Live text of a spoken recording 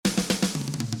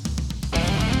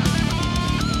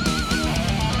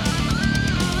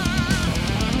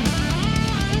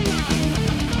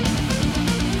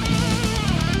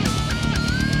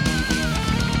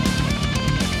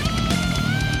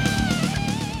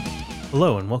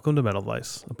Hello and welcome to Metal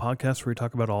Vice, a podcast where we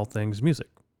talk about all things music.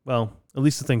 Well, at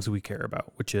least the things that we care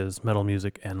about, which is metal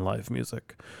music and live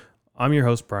music. I'm your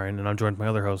host, Brian, and I'm joined by my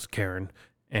other host, Karen.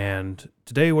 And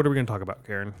today, what are we going to talk about,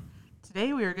 Karen?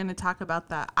 Today we are going to talk about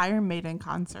the Iron Maiden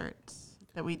concert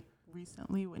that we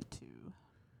recently went to.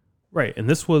 Right, and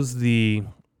this was the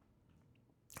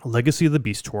Legacy of the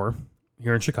Beast tour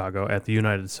here in Chicago at the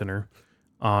United Center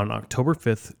on October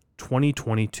 5th,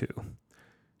 2022.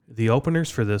 The openers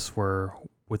for this were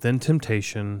Within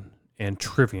Temptation and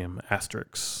Trivium,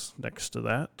 asterisks next to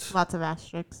that. Lots of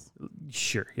asterisks.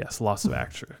 Sure, yes, lots of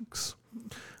asterisks.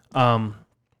 We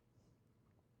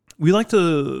like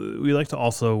to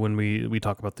also, when we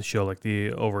talk about the show, the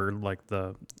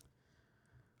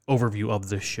overview of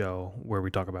the show, where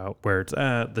we talk about where it's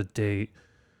at, the date,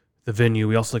 the venue.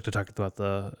 We also like to talk about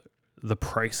the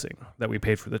pricing that we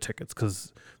paid for the tickets,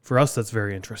 because for us that's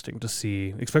very interesting to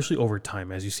see, especially over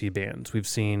time as you see bands. We've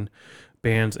seen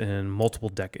bands in multiple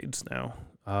decades now,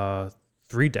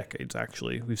 3 decades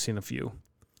actually. We've seen a few.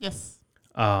 Yes.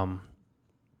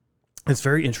 It's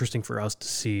very interesting for us to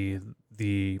see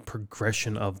the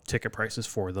progression of ticket prices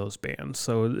for those bands.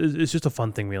 So it's just a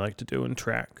fun thing we like to do and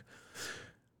track.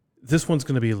 This one's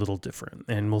going to be a little different,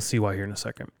 and we'll see why here in a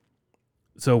second.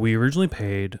 So we originally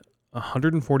paid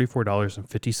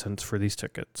 $144.50 for these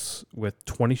tickets, with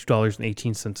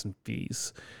 $22.18 in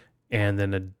fees, and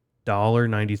then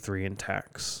 $1.93 in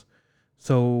tax.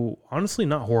 So honestly,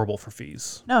 not horrible for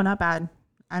fees. No, not bad.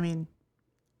 I mean,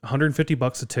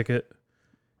 $150 a ticket.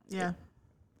 Yeah.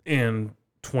 And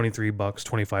 $23,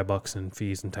 $25 in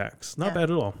fees and tax. Not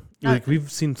bad at all. Not, We've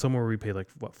seen somewhere we pay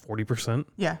 40%.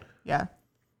 Yeah.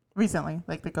 Recently,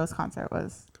 the Ghost concert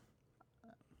was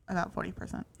about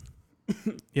 40%.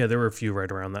 Yeah, there were a few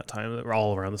right around that time that were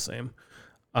all around the same.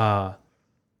 And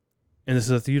this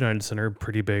is at the United Center,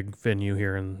 pretty big venue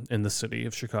here in the city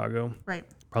of Chicago. Right.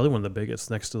 Probably one of the biggest,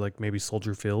 next to maybe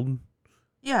Soldier Field.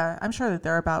 Yeah, I'm sure that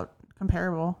they're about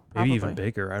comparable. Probably. Maybe even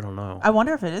bigger. I don't know. I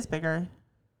wonder if it is bigger.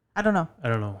 I don't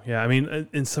know. Yeah, I mean,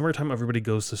 in summertime, everybody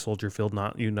goes to Soldier Field,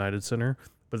 not United Center.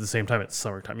 But at the same time, it's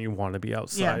summertime. You want to be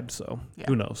outside, so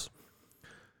who knows?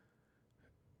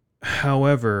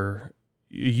 However,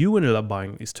 you ended up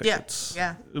buying these tickets.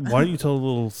 Yeah. Why don't you tell a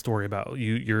little story about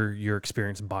your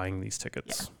experience buying these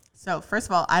tickets? Yeah. So first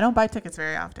of all, I don't buy tickets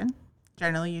very often.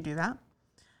 Generally, you do that.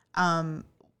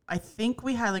 I think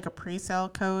we had a pre-sale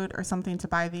code or something to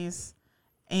buy these,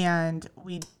 and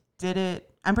we did it.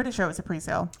 I'm pretty sure it was a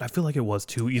pre-sale. I feel like it was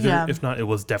too. If not, it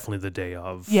was definitely the day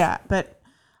of. Yeah, but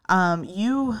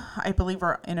you, I believe,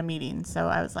 were in a meeting, so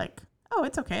I was like, oh,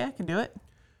 it's okay, I can do it.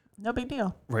 No big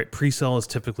deal. Right. Pre-sale is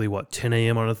typically 10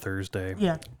 a.m. on a Thursday.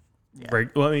 Yeah. Right.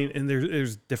 Well, I mean, and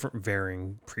there's different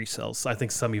varying pre-sales. I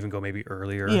think some even go maybe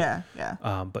earlier. Yeah.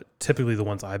 But typically the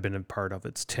ones I've been a part of,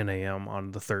 it's 10 a.m.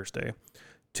 on the Thursday.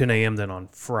 10 a.m. then on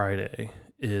Friday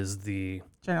is the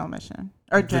general admission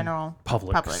or general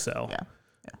public sale.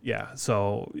 Yeah.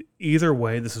 So either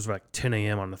way, this is 10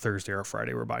 a.m. on a Thursday or a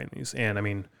Friday we're buying these. And I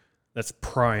mean, that's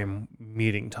prime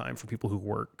meeting time for people who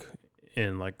work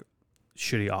in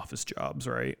shitty office jobs,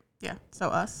 right? Yeah. So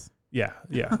us. Yeah.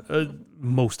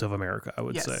 Most of America, I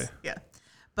would say. Yeah.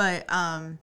 But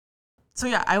so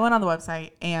yeah, I went on the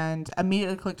website and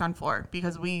immediately clicked on floor,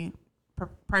 because we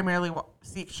primarily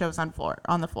seek shows on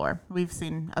the floor. We've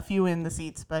seen a few in the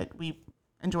seats, but we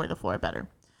enjoy the floor better.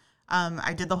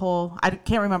 I did I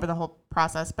can't remember the whole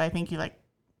process, but I think you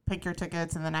pick your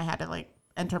tickets, and then I had to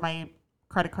enter my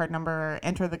credit card number, or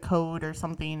enter the code or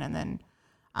something. And then,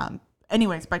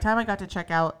 anyways, by the time I got to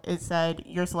checkout, it said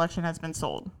your selection has been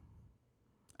sold.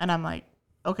 And I'm like,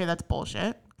 okay, that's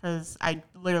bullshit, because I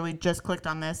literally just clicked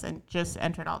on this and just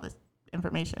entered all this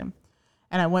information.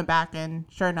 And I went back, and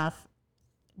sure enough,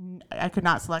 I could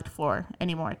not select floor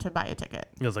anymore to buy a ticket.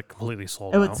 It was completely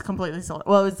sold. It was completely sold.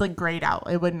 Well, it was grayed out.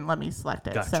 It wouldn't let me select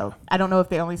it. Gotcha. So I don't know if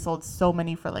they only sold so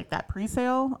many for that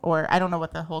pre-sale, or I don't know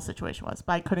what the whole situation was,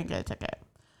 but I couldn't get a ticket.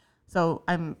 So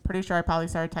I'm pretty sure I probably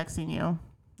started texting you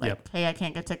hey, I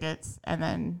can't get tickets. And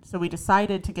then, so we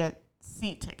decided to get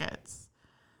seat tickets.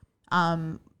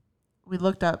 We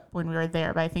looked up when we were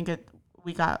there, but I think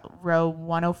we got row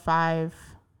 105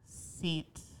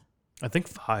 seat. I think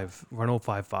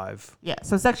 105.5. Yeah,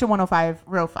 so section 105,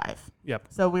 row 5. Yep.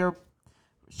 So we were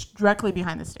directly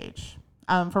behind the stage.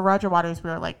 For Roger Waters,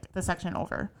 we were the section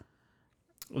over.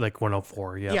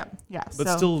 104, yeah. Yeah. But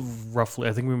still roughly,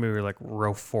 I think we were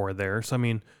row 4 there. So, I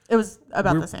mean, it was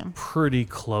about the same. Pretty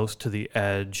close to the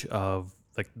edge of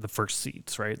the first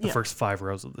seats, right? The first 5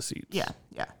 rows of the seats. Yeah.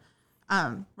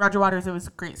 Roger Waters, it was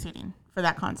great seating for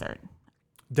that concert.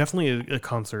 Definitely a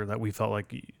concert that we felt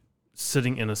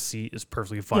sitting in a seat is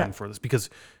perfectly fine for this, because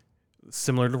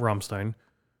similar to Rammstein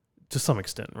to some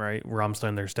extent, right?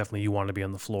 Rammstein, there's definitely you want to be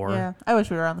on the floor. Yeah, I wish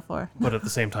we were on the floor. But at the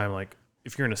same time, like,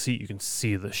 if you're in a seat, you can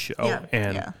see the show.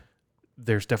 And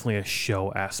there's definitely a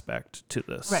show aspect to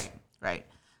this. Right.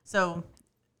 So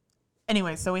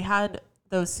anyway, so we had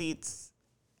those seats,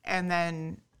 and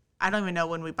then I don't even know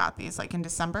when we bought these, like in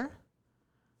December?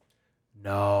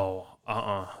 No.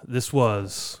 This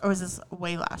was... Or was this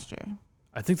way last year?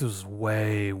 I think this was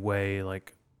way,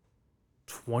 like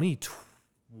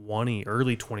 2020,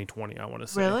 early 2020, I want to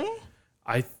say. Really?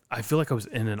 I feel like I was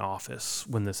in an office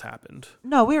when this happened.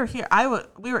 No, we were here.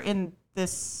 We were in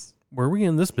this... Were we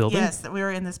in this building? Yes, we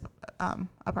were in this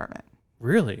apartment.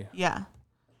 Really? Yeah.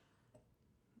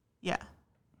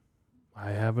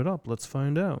 I have it up. Let's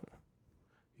find out.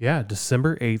 Yeah,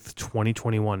 December 8th,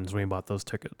 2021 is when we bought those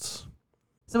tickets.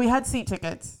 So we had seat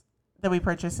tickets that we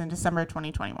purchased in December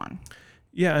 2021.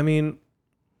 Yeah, I mean,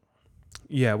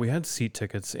 yeah, we had seat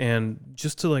tickets. And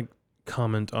just to like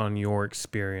comment on your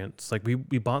experience, like we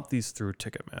bought these through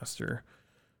Ticketmaster,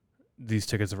 these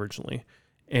tickets originally.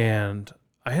 And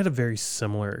I had a very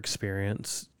similar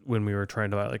experience when we were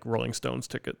trying to buy like Rolling Stones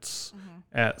tickets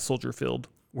at Soldier Field,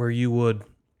 where you would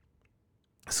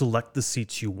select the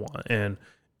seats you want. And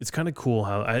it's kind of cool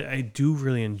how I do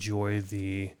really enjoy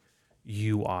the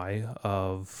UI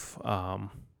of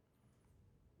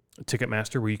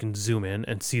Ticketmaster, where you can zoom in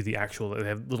and see the actual, they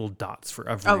have little dots for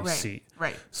every seat.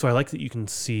 Right. So I like that you can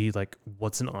see like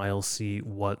what's an aisle seat,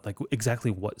 what like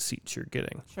exactly what seats you're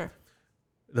getting. Sure.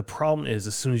 The problem is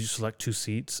as soon as you select two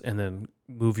seats and then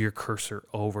move your cursor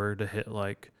over to hit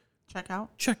like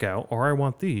checkout, or I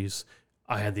want these,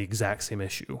 I had the exact same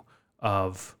issue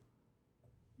of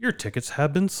your tickets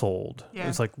have been sold. Yeah.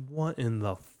 It's like, what in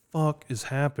the fuck is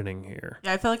happening here?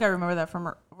 Yeah, I feel like I remember that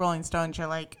from Rolling Stones. You're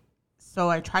like, so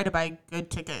I tried to buy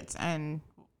good tickets and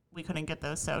we couldn't get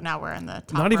those. So now we're in the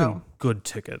top Not row. even good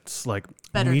tickets, like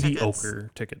better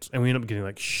mediocre tickets. And we end up getting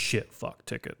like shit fuck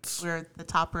tickets. We're the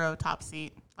top row, top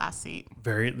seat, last seat.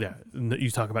 Yeah.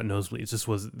 You talk about nosebleeds. This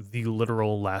was the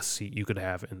literal last seat you could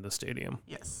have in the stadium.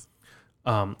 Yes.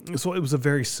 So it was a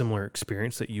very similar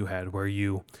experience that you had where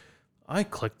I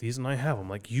click these and I have them.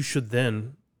 Like you should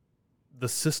then, the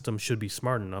system should be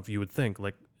smart enough, you would think,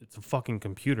 like it's a fucking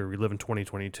computer. We live in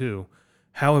 2022.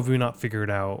 How have we not figured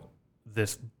out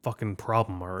this fucking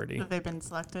problem already? Have they been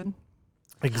selected?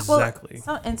 Exactly.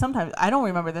 Well, and sometimes, I don't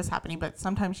remember this happening, but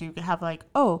sometimes you have like,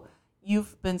 oh,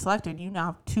 you've been selected. You now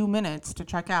have 2 minutes to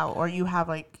check out, or you have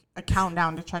like a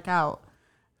countdown to check out.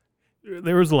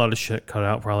 There was a lot of shit cut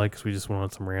out probably because we just went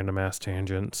on some random ass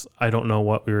tangents. I don't know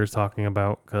what we were talking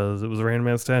about because it was a random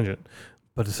ass tangent.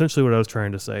 But essentially what I was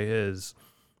trying to say is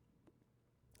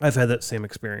I've had that same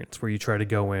experience where you try to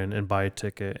go in and buy a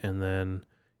ticket and then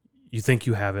you think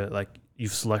you have it, like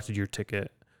you've selected your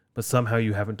ticket, but somehow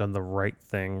you haven't done the right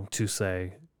thing to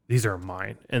say, these are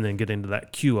mine. And then get into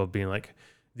that queue of being like,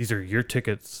 these are your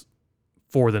tickets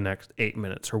for the next 8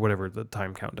 minutes or whatever the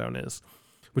time countdown is.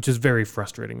 Which is very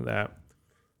frustrating that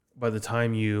by the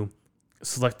time you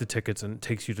select the tickets and it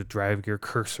takes you to drive your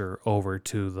cursor over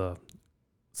to the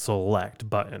select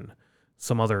button,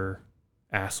 some other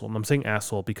asshole, and I'm saying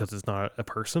asshole because it's not a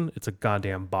person, it's a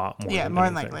goddamn bot. More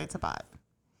than likely it's a bot.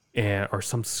 Or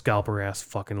some scalper ass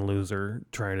fucking loser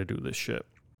trying to do this shit.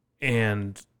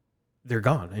 And they're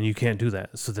gone and you can't do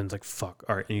that. So then it's like, fuck.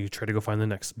 All right. And you try to go find the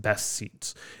next best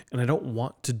seats. And I don't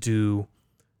want to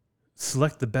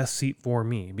select the best seat for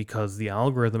me because the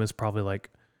algorithm is probably like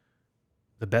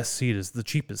the best seat is the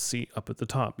cheapest seat up at the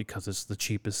top because it's the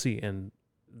cheapest seat and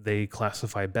they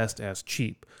classify best as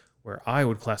cheap, where I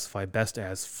would classify best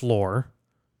as floor,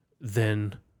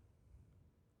 then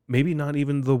maybe not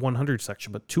even the 100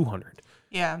 section, but 200.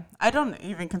 Yeah, I don't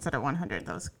even consider 100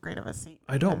 those great of a seat.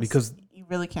 I don't because you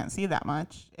really can't see that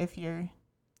much if you're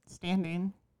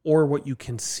standing. Or what you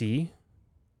can see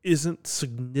isn't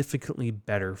significantly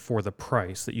better for the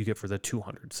price that you get for the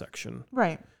 200 section.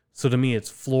 Right. So to me, it's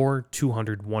floor,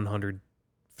 200, 100,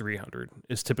 300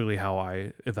 is typically how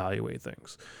I evaluate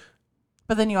things.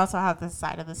 But then you also have the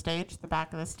side of the stage, the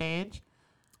back of the stage.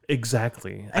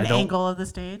 Exactly. An angle of the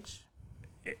stage.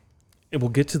 It will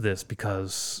get to this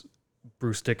because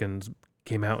Bruce Dickens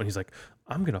came out and he's like,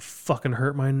 I'm going to fucking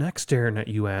hurt my neck staring at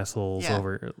you assholes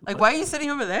over. Like, why are you sitting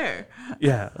over there?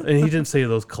 Yeah. And he didn't say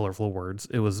those colorful words.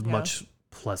 It was much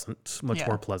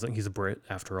more pleasant. He's a Brit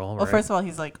after all. Well, right? First of all,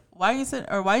 he's like, why are you sitting,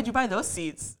 or why did you buy those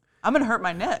seats? I'm going to hurt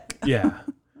my neck. Yeah.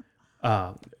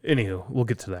 Anywho, we'll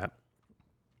get to that.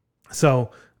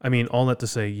 So, I mean, all that to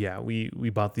say, yeah, we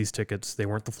bought these tickets. They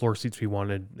weren't the floor seats we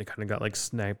wanted. They kind of got like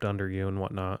sniped under you and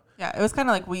whatnot. Yeah, it was kind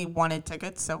of like we wanted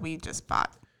tickets, so we just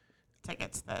bought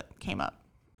tickets that came up.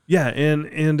 Yeah,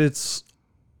 and it's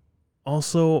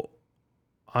also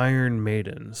Iron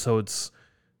Maiden. So it's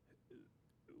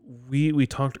we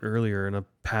talked earlier in a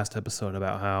past episode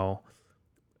about how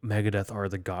Megadeth are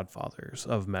the godfathers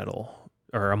of metal,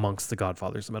 or amongst the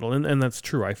godfathers of metal. And that's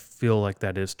true. I feel like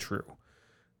that is true.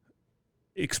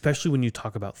 Especially when you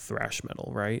talk about thrash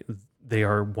metal, right? They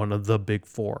are one of the big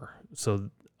four. So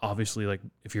obviously, like,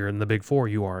 if you're in the big four,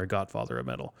 you are a godfather of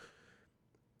metal.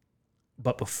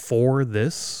 But before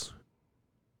this,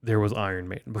 there was Iron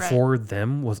Maiden. Before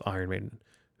them was Iron Maiden,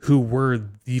 who were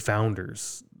the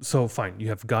founders. So fine, you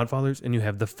have godfathers and you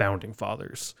have the founding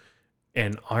fathers.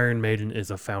 And Iron Maiden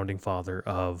is a founding father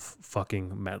of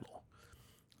fucking metal.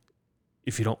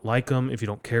 If you don't like them, if you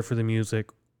don't care for the music,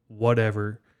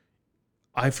 whatever,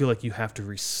 I feel like you have to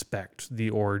respect the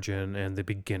origin and the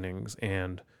beginnings.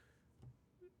 And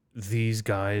these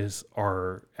guys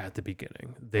are at the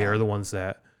beginning. They are the ones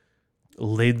that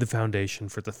laid the foundation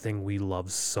for the thing we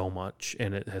love so much.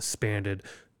 And it has spanned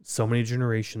so many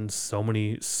generations, so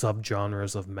many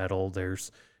subgenres of metal.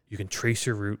 You can trace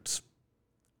your roots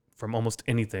from almost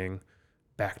anything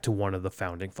back to one of the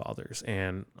founding fathers,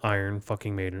 and Iron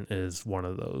fucking Maiden is one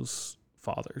of those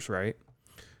fathers, right?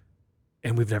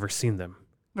 And we've never seen them.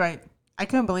 Right. I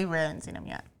couldn't believe we hadn't seen them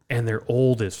yet. And they're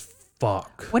old as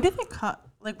fuck. When did they cut?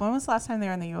 Like, when was the last time they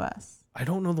were in the U.S.? I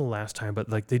don't know the last time, but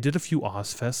like they did a few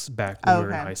Ozfests back when we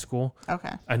were in high school.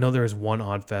 Okay. I know there was one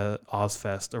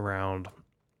Ozfest around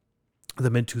the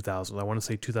mid 2000s. I want to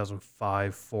say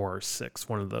 2005, 4, or 6,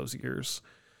 one of those years.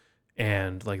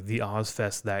 And like the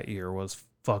Ozfest that year was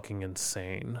fucking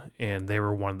insane, and they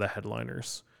were one of the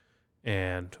headliners.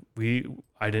 And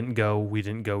I didn't go. We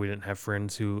didn't go. We didn't have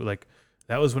friends who, like,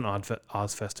 that was when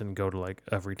Ozfest didn't go to like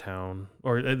every town,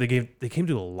 or they came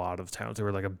to a lot of towns. They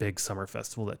were like a big summer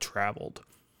festival that traveled.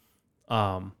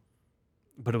 But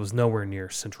it was nowhere near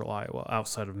central Iowa,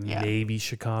 outside of maybe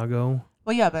Chicago.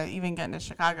 Well, yeah, but even getting to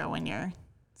Chicago when you're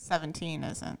 17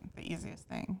 isn't the easiest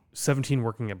thing. 17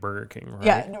 working at Burger King, right?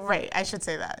 Yeah, right. I should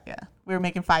say that. Yeah, we were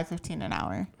making $5.15 an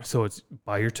hour. So it's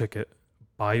buy your ticket,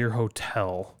 buy your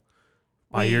hotel,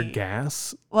 buy your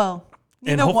gas. Well,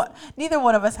 neither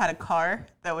one of us had a car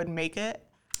that would make it.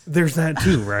 There's that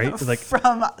too, right? Like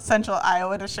from central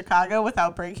Iowa to Chicago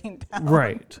without breaking down.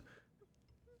 Right.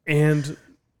 And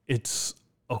it's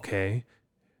okay.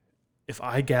 If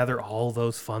I gather all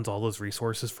those funds, all those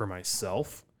resources for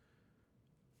myself,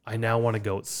 I now want to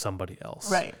go with somebody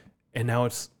else. Right. And now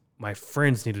it's my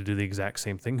friends need to do the exact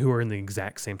same thing, who are in the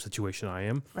exact same situation I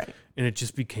am. Right. And it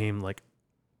just became like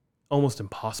almost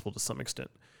impossible to some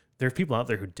extent. There are people out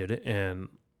there who did it, and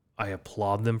I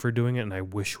applaud them for doing it, and I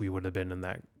wish we would have been in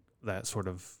that sort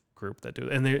of group that do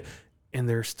it. And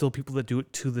there are still people that do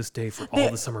it to this day for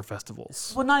all the summer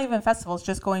festivals. Well, not even festivals,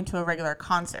 just going to a regular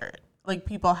concert. Like,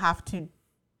 people have to do...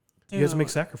 You have to make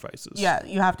sacrifices. Yeah,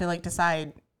 you have to, like,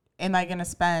 decide, am I going to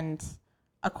spend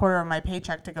a quarter of my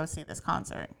paycheck to go see this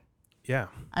concert? Yeah.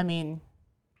 I mean,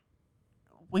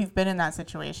 we've been in that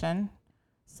situation.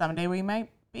 Someday we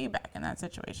might be back in that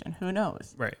situation. Who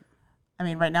knows? Right. I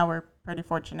mean, right now we're pretty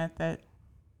fortunate that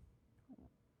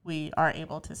we are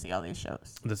able to see all these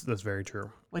shows. That's very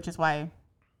true. Which is why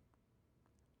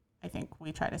I think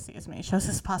we try to see as many shows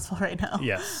as possible right now.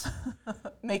 Yes.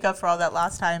 Make up for all that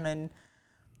last time and,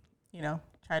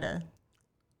 try to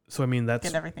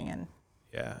get everything in.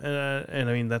 Yeah. And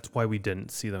I mean, that's why we didn't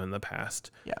see them in the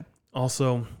past. Yeah.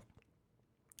 Also,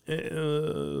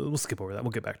 we'll skip over that.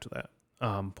 We'll get back to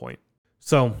that point.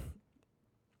 So,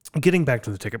 getting back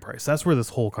to the ticket price, that's where this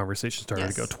whole conversation started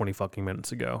to go 20 fucking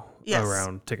minutes ago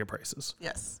around ticket prices.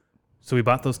 Yes. So we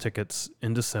bought those tickets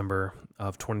in December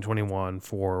of 2021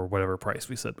 for whatever price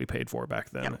we said we paid for back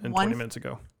then, and 20 minutes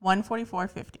ago.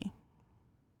 $144.50.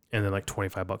 And then like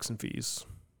 $25 in fees.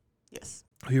 Yes.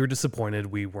 We were disappointed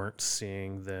we weren't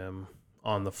seeing them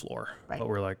on the floor. Right. But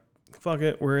we're like, fuck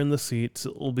it, we're in the seats.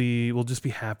 We'll just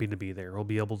be happy to be there. We'll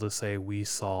be able to say we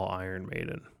saw Iron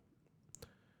Maiden.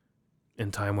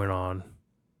 And time went on.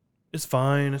 It's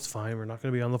fine. We're not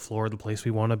going to be on the floor, the place we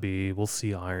want to be. We'll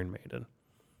see Iron Maiden.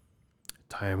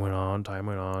 Time went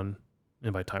on.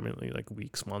 And by time, like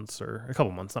weeks, months, or a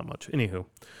couple months, not much. Anywho.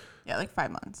 Yeah, like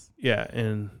 5 months. Yeah,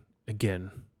 and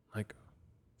again, like,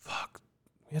 fuck.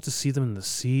 We have to see them in the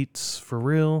seats, for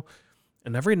real.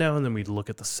 And every now and then we'd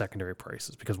look at the secondary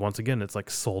prices, because once again, it's like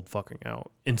sold fucking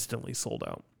out. Instantly sold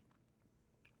out.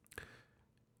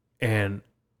 And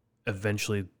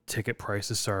eventually ticket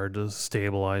prices started to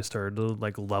stabilize, started to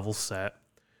like level set,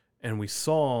 and we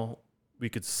saw we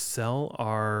could sell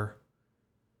our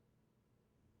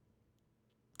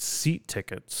seat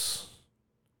tickets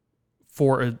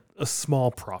for a small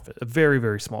profit, a very,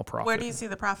 very small profit. Where do you see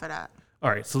the profit at? All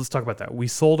right, so let's talk about that. We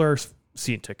sold our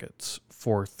seat tickets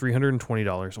for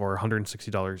 $320 or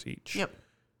 $160 each. Yep.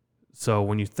 So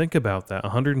when you think about that,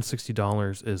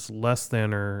 $160 is less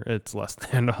than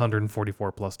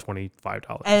 $144 plus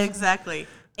 $25. Exactly.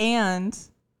 And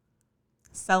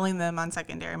selling them on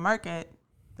secondary market,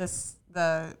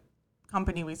 the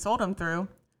company we sold them through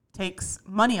takes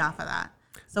money off of that.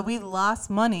 So we lost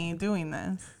money doing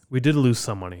this. We did lose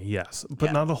some money, yes,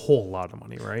 but not a whole lot of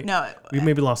money, right? No. We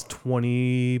maybe lost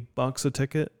 $20 a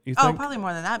ticket, you think? Oh, probably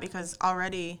more than that because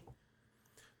already.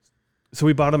 So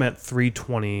we bought them at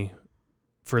 $320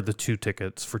 for the 2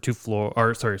 tickets for 2 floor.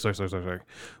 Or sorry.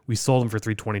 We sold them for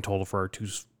 $320 total for our 2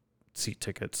 seat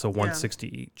tickets, so $160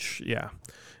 each. Yeah,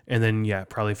 and then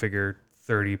probably figure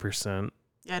 30%.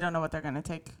 Yeah, I don't know what they're gonna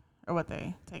take or what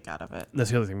they take out of it.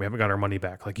 That's the other thing. We haven't got our money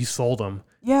back. Like you sold them.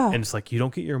 Yeah. And it's like you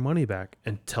don't get your money back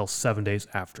until 7 days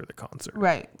after the concert.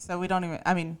 Right. So we don't even.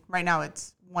 I mean, right now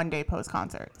it's 1 day post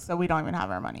concert, so we don't even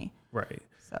have our money. Right.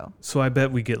 So I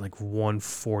bet we get like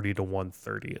 $140 to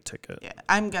 $130 a ticket. Yeah,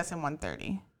 I'm guessing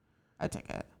 $130 a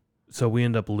ticket. So we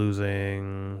end up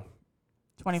losing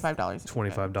 $25.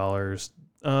 $25.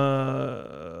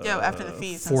 After the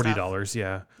fees. $40.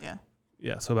 Yeah. Yeah.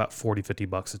 Yeah. So about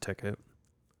 $40-$50 a ticket.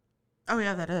 Oh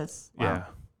yeah, that is. Wow. Yeah.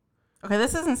 Okay,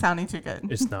 this isn't sounding too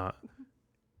good. It's not.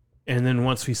 And then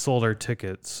once we sold our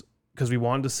tickets, because we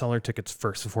wanted to sell our tickets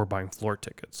first before buying floor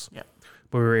tickets. Yep.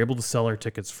 But we were able to sell our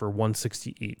tickets for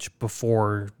 $160 each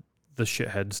before the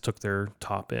shitheads took their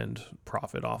top end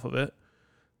profit off of it.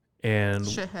 And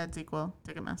shitheads equal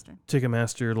Ticketmaster.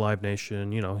 Ticketmaster, Live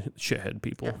Nation, shithead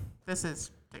people. Yeah, this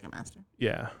is Ticketmaster.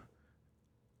 Yeah.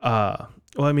 Well,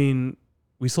 I mean,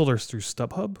 we sold ours through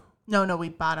StubHub. No, we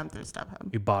bought them through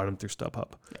StubHub. We bought them through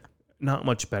StubHub. Yeah. Not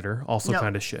much better. Also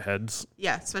kind of shitheads.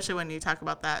 Yeah, especially when you talk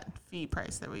about that fee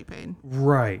price that we paid.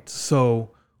 Right.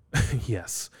 So,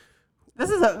 yes. This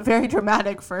is a very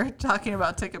dramatic for talking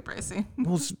about ticket pricing.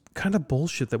 Well, it's kind of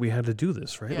bullshit that we had to do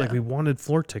this, right? Yeah. Like we wanted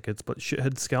floor tickets, but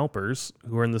shithead scalpers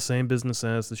who are in the same business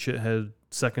as the shithead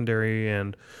secondary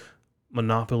and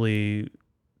monopoly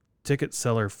ticket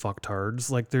seller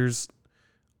fucktards. Like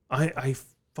I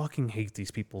fucking hate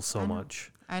these people so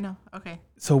much. I know. Okay.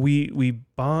 So we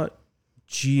bought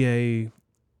GA.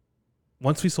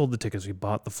 Once we sold the tickets, we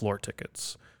bought the floor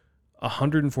tickets.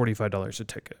 $145 a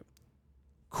ticket.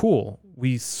 Cool.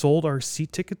 We sold our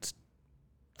seat tickets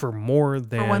for more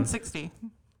than for $160.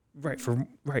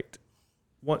 Right.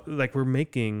 What, like we're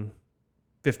making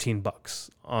 $15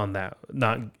 on that,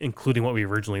 not including what we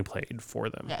originally paid for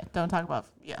them. Yeah, don't talk about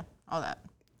all that.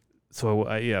 So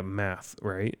math,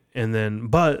 right? And then,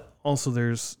 but also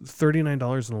there's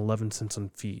 $39.11 on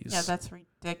fees. Yeah, that's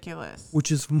ridiculous.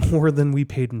 Which is more than we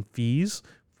paid in fees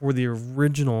for the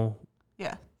original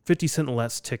 50 cent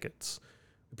less tickets.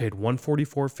 We paid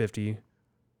 $144.50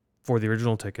 for the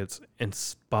original tickets and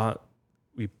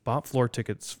we bought floor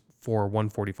tickets for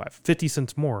 $145, 50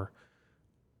 cents more,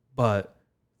 but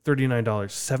 $39,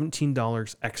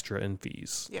 $17 extra in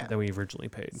fees than we originally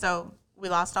paid. So we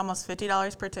lost almost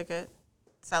 $50 per ticket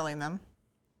selling them,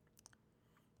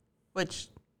 which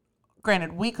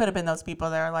granted, we could have been those people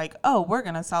that are like, oh, we're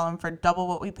going to sell them for double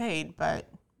what we paid. But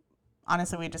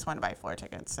honestly, we just want to buy floor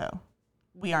tickets. So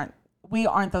we aren't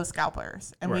those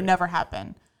scalpers, and we never have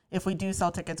been. If we do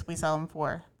sell tickets, we sell them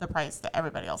for the price that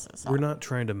everybody else is selling. We're not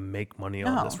trying to make money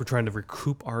on this. We're trying to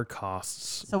recoup our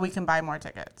costs. So we can buy more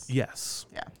tickets. Yes.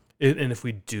 Yeah. And if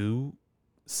we do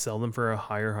sell them for a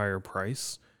higher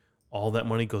price, all that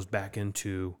money goes back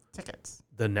into tickets.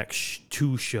 The next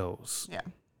 2 shows. Yeah.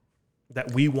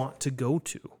 That we want to go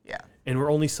to. Yeah. And we're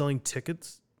only selling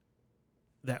tickets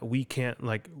that we can't,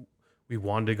 like, we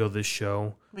wanted to go to this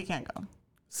show. We can't go.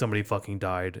 Somebody fucking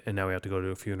died, and now we have to go to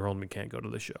a funeral, and we can't go to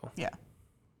the show. Yeah.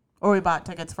 Or we bought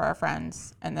tickets for our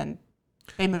friends, and then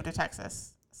they moved to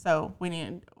Texas. So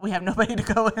we have nobody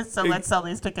to go with, so let's sell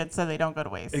these tickets so they don't go to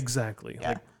waste. Exactly.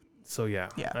 Yeah.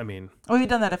 I mean. We've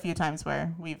done that a few times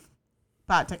where we've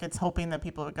bought tickets hoping that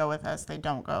people would go with us. They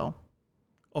don't go.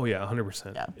 Oh, yeah,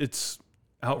 100%. Yeah. It's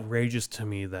outrageous to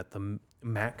me that the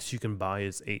max you can buy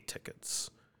is 8 tickets.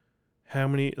 How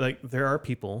many, like, there are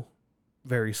people,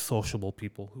 very sociable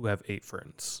people, who have 8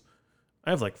 friends.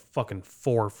 I have, like, fucking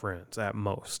 4 friends at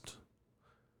most.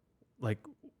 Like,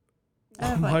 I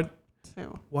have like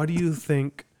 2. Why do you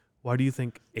think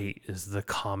 8 is the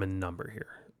common number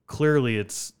here? Clearly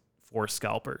it's for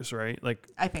scalpers, right? Like,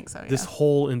 I think so, yeah. This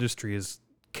whole industry is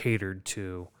catered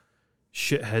to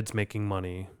shitheads making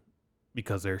money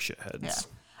because they're shitheads. Yeah.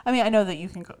 I mean, I know that you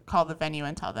can call the venue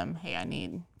and tell them, hey, I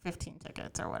need 15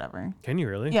 tickets or whatever. Can you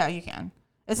really? Yeah, you can.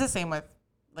 It's the same with,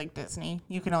 like, Disney.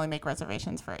 You can only make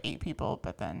reservations for 8 people,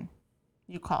 but then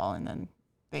you call and then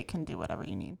they can do whatever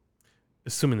you need.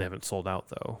 Assuming they haven't sold out,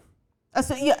 though.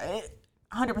 So yeah,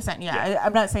 100%. Yeah,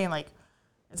 I'm not saying like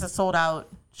it's a sold out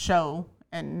show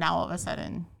and now all of a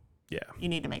sudden you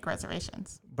need to make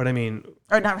reservations. But I mean,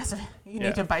 or not reservations. You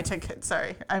need to buy tickets.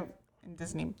 Sorry, I'm in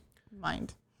Disney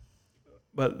mind.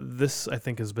 But this, I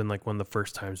think, has been like one of the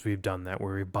first times we've done that,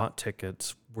 where we bought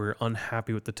tickets. We're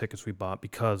unhappy with the tickets we bought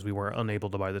because we were unable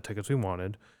to buy the tickets we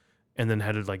wanted, and then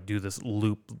had to like do this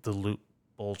loop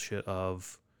bullshit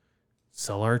of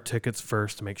sell our tickets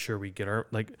first to make sure we get our,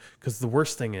 like, because the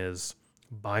worst thing is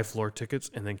buy floor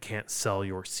tickets and then can't sell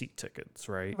your seat tickets,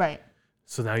 right? Right.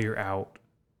 So now you're out,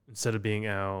 instead of being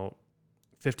out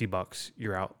 $50,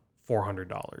 you're out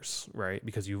 $400, right?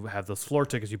 Because you have those floor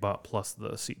tickets you bought plus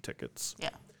the seat tickets. Yeah.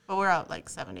 But we're out like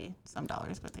 $70 some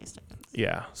with these tickets.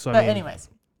 Yeah. So, but anyways,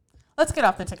 let's get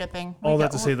off the ticket thing. All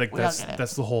that to say, like,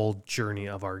 that's the whole journey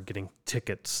of our getting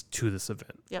tickets to this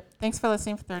event. Yep. Thanks for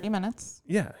listening for 30 minutes.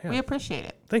 Yeah. We appreciate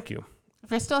it. Thank you.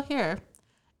 If you're still here,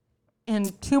 in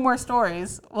 2 more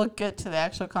stories, we'll get to the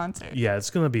actual concert. Yeah, it's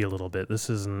going to be a little bit.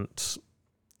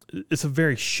 It's a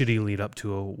very shitty lead up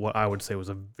to what I would say was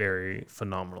a very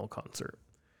phenomenal concert.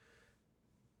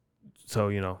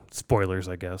 So, spoilers,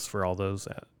 I guess, for all those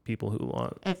people who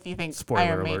want. If you think spoiler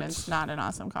Iron alerts. Maiden's not an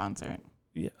awesome concert.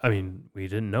 Yeah, I mean, we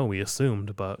didn't know, we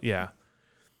assumed, but yeah.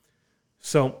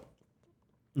 So,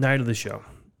 night of the show.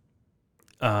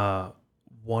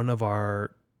 One of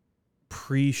our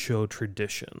pre-show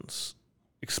traditions,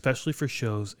 especially for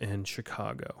shows in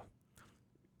Chicago,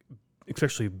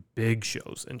 especially big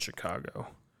shows in Chicago,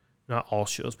 not all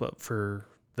shows, but for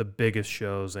the biggest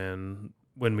shows and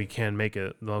when we can make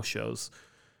it, most shows.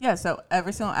 Yeah, so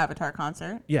every single Avatar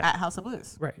concert at House of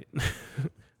Blues. Right.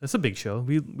 That's a big show.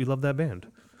 We love that band.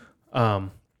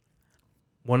 One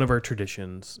of our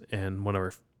traditions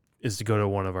is to go to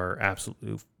one of our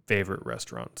absolute favorite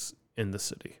restaurants in the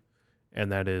city,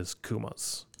 and that is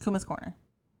Kuma's. Kuma's Corner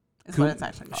is what it's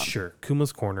actually called. Sure,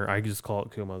 Kuma's Corner. I just call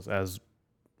it Kuma's, as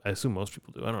I assume most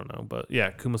people do. I don't know, but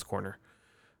yeah, Kuma's Corner.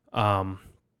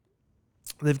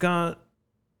 They've got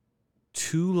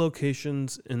 2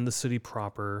 locations in the city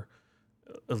proper,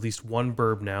 at least one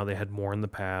burb now. They had more in the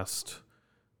past.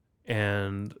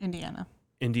 And Indiana,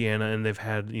 and they've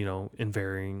had, in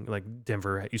varying, like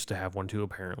Denver used to have one too,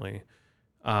 apparently.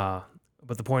 But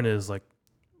the point is, like,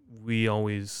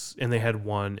 and they had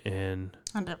one in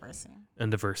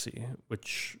Diversey,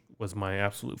 which was my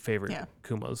absolute favorite.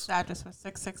 Kuma's. The address was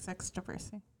 666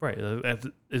 Diversey. Right.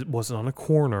 It wasn't on a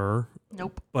corner.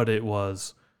 Nope. But it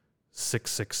was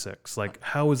 666. Like,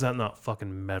 how is that not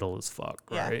fucking metal as fuck,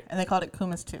 right? Yeah, and they called it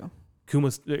Kuma's 2.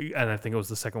 Kuma's, and I think it was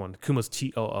the second one. Kuma's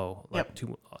TOO. Like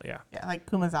yep. Yeah, like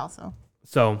Kuma's also.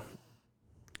 So,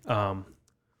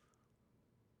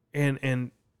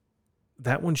 and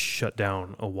that one shut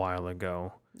down a while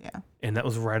ago. Yeah. And that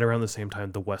was right around the same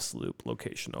time the West Loop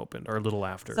location opened, or a little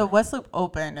after. So West Loop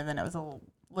opened, and then it was a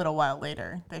little while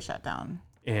later they shut down.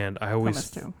 And I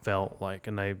always felt like,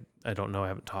 and I don't know, I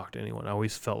haven't talked to anyone, I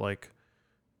always felt like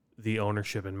the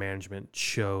ownership and management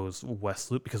chose West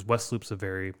Loop, because West Loop's a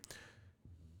very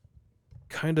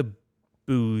kind of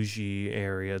bougie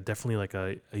area, definitely like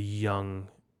a young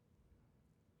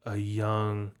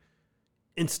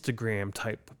Instagram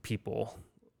type people.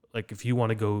 Like, if you want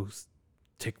to go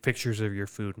take pictures of your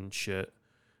food and shit,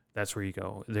 that's where you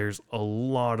go. There's a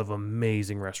lot of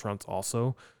amazing restaurants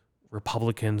also.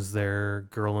 Republican's there,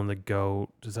 Girl and the Goat.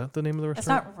 Is that the name of the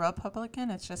restaurant? It's not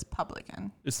Republican, it's just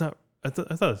Publican. It's not. I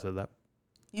thought I said that.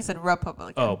 You said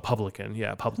Republican. Oh, Publican.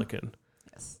 Yeah, Publican.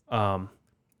 Yes.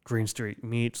 Green Street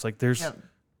Meats. Like, there's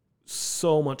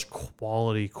so much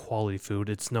quality food.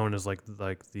 It's known as like the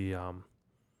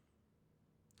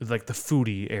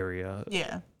foodie area.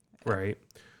 Yeah. Right.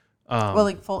 Well,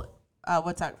 like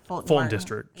what's that? Fulton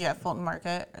District. Yeah, Fulton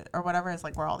Market or whatever is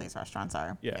like where all these restaurants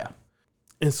are. Yeah.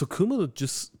 And so Kuma's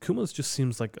just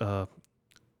seems like a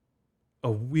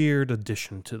weird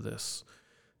addition to this,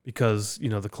 because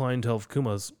the clientele of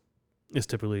Kuma's is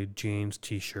typically jeans,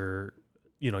 t-shirt,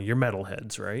 your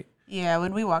metalheads, right? Yeah,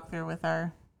 when we walk through with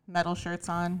our metal shirts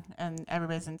on and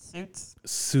everybody's in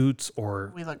suits,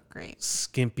 or we look great,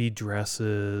 skimpy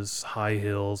dresses, high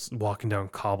heels, walking down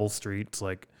cobble streets,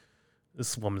 like,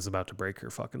 this woman's about to break her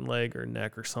fucking leg or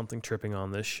neck or something tripping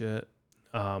on this shit.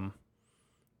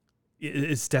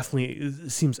 It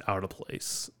seems out of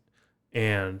place.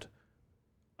 And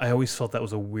I always felt that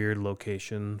was a weird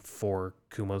location for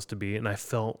Kuma's to be. And I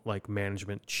felt like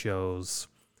management chose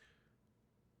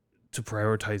to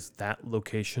prioritize that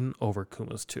location over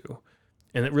Kuma's 2.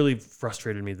 And it really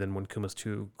frustrated me then when Kuma's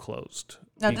 2 closed.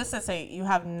 Now, just to say, you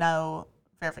have no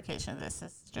verification. This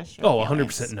is just your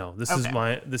 100% no.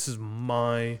 This is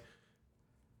my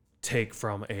take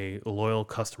from a loyal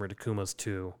customer to Kuma's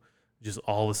to just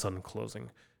all of a sudden closing.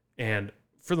 And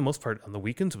for the most part, on the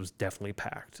weekends, it was definitely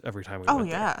packed every time we went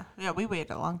there. Yeah, we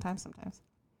waited a long time sometimes.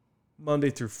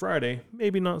 Monday through Friday,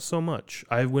 maybe not so much.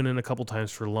 I went in a couple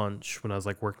times for lunch when I was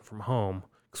like working from home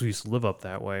because we used to live up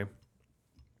that way.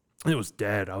 And it was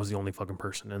dead. I was the only fucking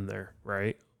person in there,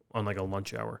 right? On like a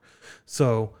lunch hour.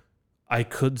 So I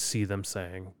could see them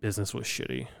saying business was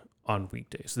shitty on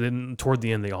weekdays. Then toward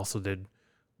the end, they also did,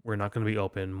 we're not going to be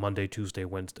open Monday, Tuesday,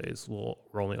 Wednesdays.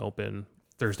 We're only open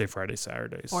Thursday, Friday,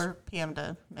 Saturdays. 4 p.m.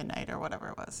 to midnight or whatever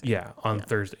it was. Yeah, on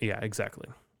Thursday. Yeah, exactly.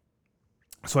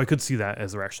 So I could see that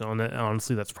as the rationale. And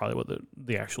honestly, that's probably what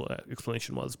the actual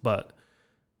explanation was. But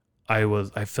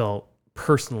I felt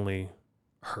personally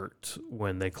hurt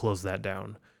when they closed that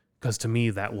down. Because to me,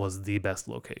 that was the best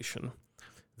location.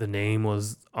 The name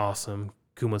was awesome.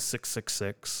 Kuma's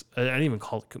 666. I didn't even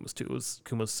call it Kuma's 2. It was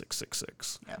Kuma's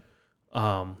 666. Yeah.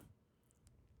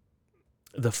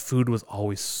 The food was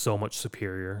always so much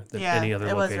superior than any other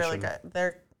location. It was really good.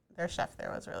 Their chef there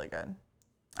was really good.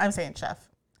 I'm saying chef.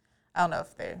 I don't know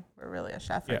if they were really a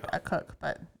chef or a cook,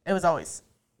 but it was always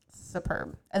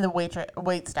superb. And the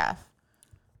wait staff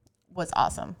was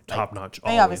awesome. Top notch.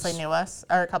 They obviously knew us,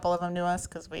 or a couple of them knew us,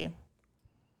 because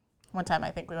one time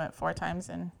I think we went 4 times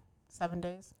in 7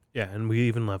 days. Yeah, and we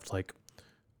even left like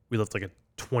a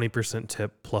 20%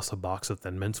 tip plus a box of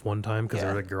Thin Mints one time because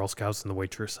there were the Girl Scouts, and the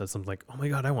waitress said something like, "Oh my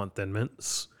God, I want Thin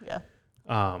Mints." Yeah.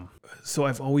 So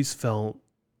I've always felt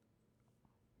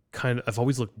I've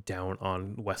always looked down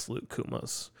on West Loop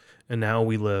Kuma's, and now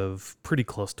we live pretty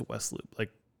close to West Loop,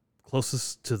 like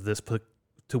closest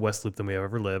to West Loop than we have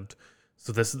ever lived.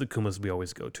 So this is the Kuma's we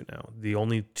always go to now. The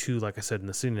only two, like I said, in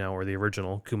the city now are the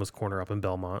original Kuma's Corner up in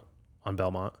Belmont,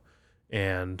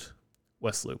 and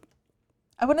West Loop.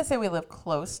 I wouldn't say we live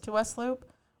close to West Loop.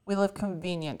 We live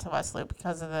convenient to West Loop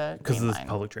because of the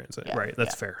public transit. Yeah, right.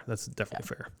 That's fair. That's definitely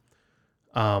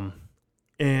fair.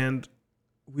 And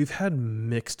we've had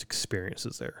mixed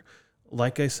experiences there.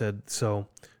 Like I said, so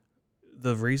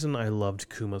the reason I loved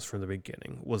Kuma's from the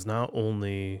beginning was not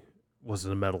only was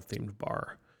it a metal themed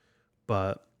bar,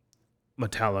 but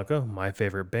Metallica, my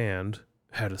favorite band,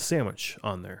 had a sandwich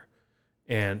on there.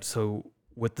 And so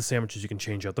with the sandwiches, you can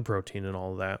change out the protein and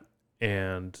all of that.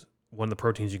 And one of the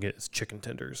proteins you get is chicken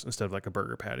tenders instead of like a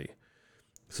burger patty.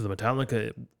 So the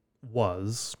Metallica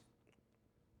was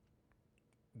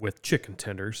with chicken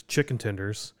tenders,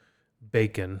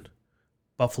 bacon,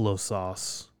 buffalo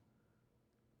sauce,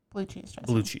 blue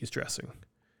cheese dressing.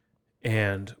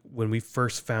 And when we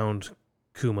first found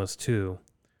Kuma's 2,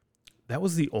 that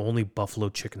was the only buffalo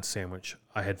chicken sandwich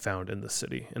I had found in the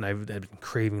city. And I've been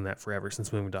craving that forever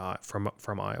since moving to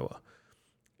from Iowa.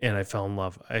 And I fell in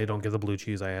love. I don't get the blue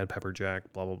cheese. I add pepper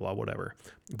jack, blah, blah, blah, whatever.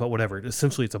 But whatever.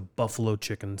 Essentially, it's a buffalo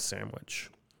chicken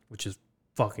sandwich, which is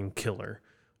fucking killer.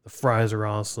 The fries are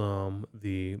awesome.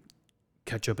 The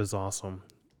ketchup is awesome.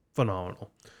 Phenomenal.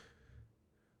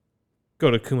 Go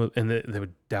to Kuma, and they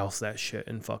would douse that shit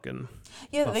in fucking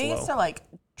buffalo. They used to like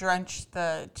drench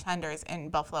the tenders in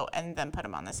buffalo and then put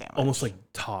them on the sandwich. Almost like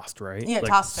tossed, right? Yeah, like,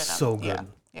 tossed it. So good.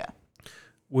 Yeah.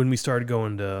 When we started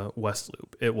going to West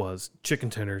Loop, it was chicken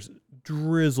tenders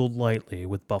drizzled lightly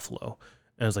with buffalo.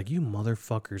 And I was like, you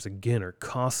motherfuckers, again, are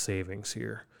cost savings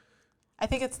here. I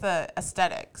think it's the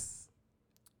aesthetics.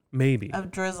 Maybe.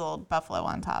 Of drizzled buffalo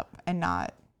on top and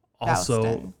not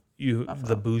also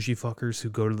the bougie fuckers who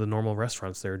go to the normal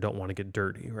restaurants there don't want to get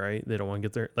dirty, right? They don't want to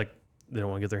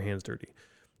get their hands dirty.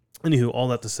 Anywho, all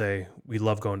that to say, we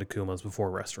love going to Kuma's before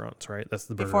restaurants, right? That's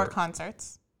the before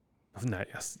concerts.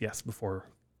 Yes, before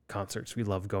concerts. We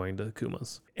love going to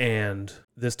Kuma's. And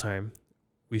this time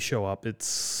we show up.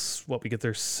 It's we get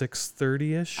there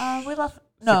 6:30ish. We left.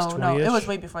 No, it was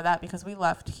way before that because we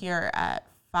left here at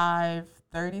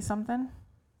 5:30 something.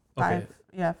 Okay.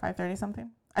 5:30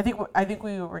 something. I think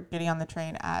we were getting on the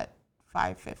train at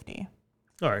 5:50.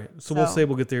 All right. So we'll say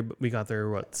we'll get there. We got there,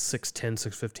 6:10,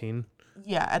 6:15?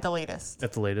 Yeah, at the latest.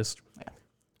 Yeah.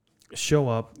 Show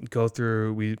up, go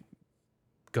through. We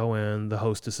go in. The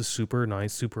hostess is super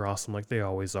nice, super awesome, like they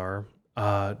always are.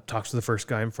 Talks to the first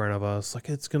guy in front of us. Like,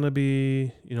 it's going to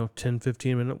be, 10,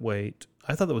 15 minute wait.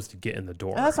 I thought that was to get in the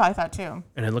door. And that's what I thought too.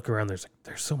 And I look around, there's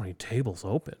so many tables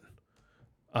open.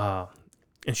 And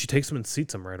she takes them and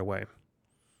seats them right away.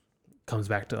 Comes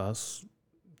back to us.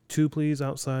 2, please,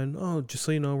 outside. Oh, just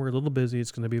so you know, we're a little busy.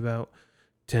 It's going to be about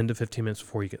 10 to 15 minutes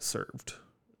before you get served.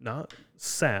 Not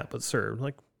sat, but served.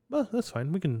 Like, well, that's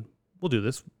fine. We'll do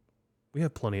this. We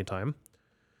have plenty of time.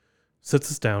 Sits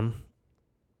us down.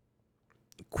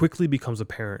 quickly becomes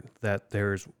apparent that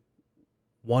there's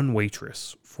one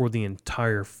waitress for the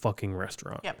entire fucking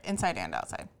restaurant. Yep, inside and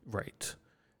outside. Right.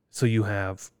 So you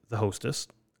have the hostess,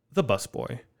 the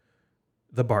busboy,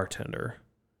 the bartender.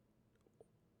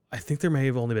 I think there may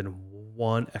have only been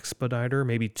one expediter,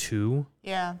 maybe two.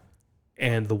 Yeah.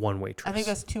 And the one waitress. I think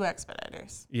there's 2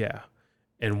 expediters. Yeah.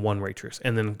 And one waitress.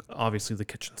 And then obviously the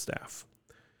kitchen staff.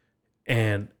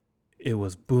 And it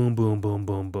was boom, boom, boom,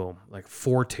 boom, boom. Like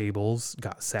 4 tables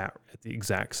got sat at the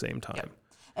exact same time. Yep.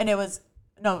 And it was,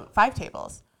 5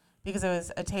 tables. Because it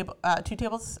was a table, 2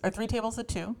 tables, or 3 tables of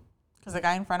 2. Because the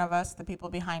guy in front of us, the people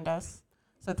behind us.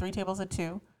 So 3 tables of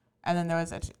 2. And then there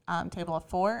was a table of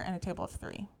 4 and a table of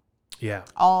 3. Yeah.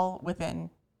 All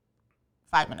within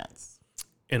 5 minutes.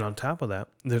 And on top of that,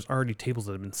 there's already tables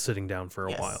that have been sitting down for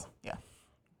a while. Yeah.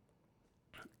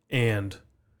 And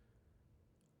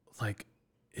like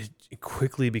it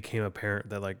quickly became apparent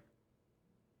that like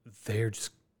they're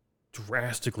just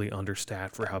drastically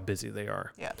understaffed for how busy they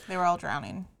are. Yeah. They were all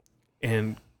drowning.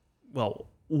 And well,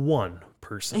 one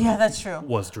person that's true.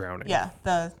 was drowning. Yeah.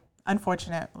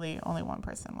 Unfortunately only one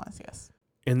person was, yes.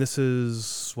 And this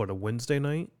is what, a Wednesday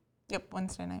night? Yep,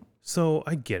 Wednesday night. So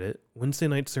I get it. Wednesday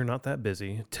nights, they're not that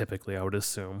busy, typically, I would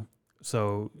assume.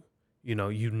 So, you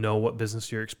know what business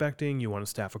you're expecting. You want to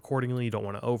staff accordingly. You don't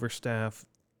want to overstaff,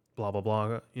 blah, blah,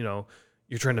 blah.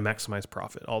 You're trying to maximize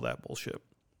profit, all that bullshit.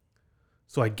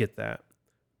 So I get that.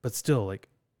 But still, like,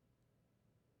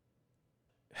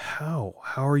 how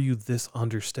are you this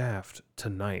understaffed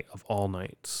tonight of all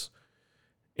nights?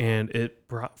 And it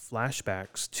brought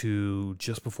flashbacks to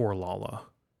just before Lala.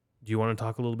 Do you want to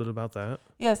talk a little bit about that?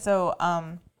 Yeah, so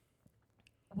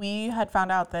we had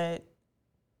found out that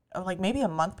like maybe a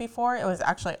month before, it was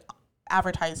actually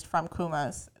advertised from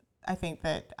Kuma's. I think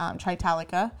that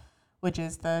Tritalica, which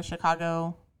is the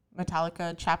Chicago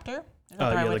Metallica chapter. Is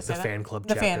that the right way like to say the that? fan club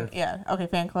chapter.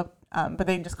 Fan club. But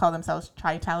they just call themselves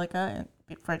Tritalica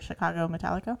for Chicago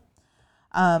Metallica.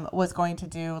 Was going to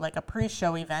do like a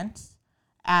pre-show event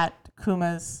at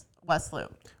Kuma's West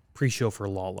Loop. Pre-show for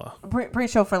Lala.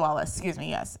 Pre-show for Lala, excuse me,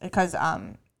 yes. Because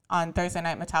on Thursday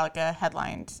night, Metallica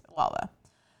headlined Lala.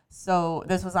 So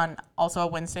this was on also a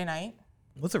Wednesday night.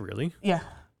 Was it really? Yeah.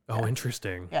 Oh, yeah.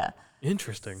 Interesting. Yeah.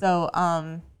 Interesting. So,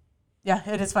 yeah,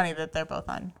 it is funny that they're both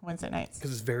on Wednesday nights.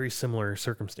 Because it's very similar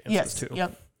circumstances, too.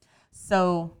 Yep.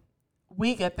 So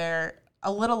we get there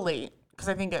a little late. Because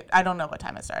I don't know what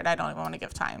time it started. I don't even want to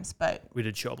give times. But we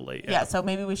did show up late. Yeah, so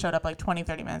maybe we showed up like 20,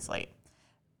 30 minutes late.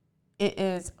 It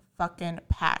is fucking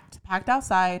packed. Packed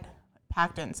outside,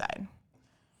 packed inside.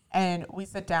 And we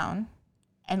sit down,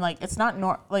 and like it's not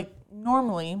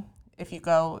normally if you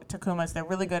go to Kuma's, they're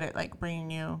really good at like bringing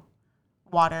you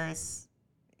waters.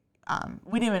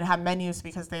 We didn't even have menus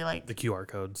because they like the QR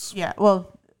codes. Yeah,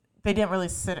 well, they didn't really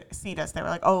seat us. They were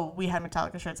like, oh, we had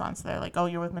Metallica shirts on, so they're like, oh,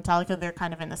 you're with Metallica. They're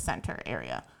kind of in the center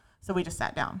area, so we just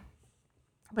sat down.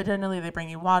 But generally, they bring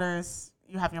you waters.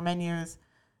 You have your menus.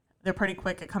 They're pretty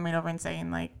quick at coming over and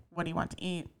saying, like, what do you want to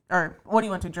eat? Or what do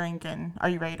you want to drink? And are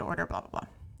you ready to order? Blah, blah,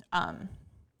 blah.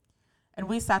 And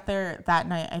we sat there that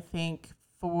night, I think,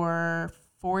 for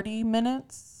 40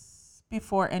 minutes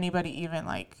before anybody even,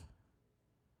 like,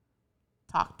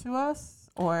 talked to us.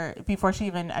 Or before she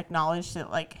even acknowledged that,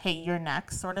 like, hey, you're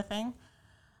next sort of thing.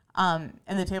 And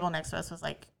the table next to us was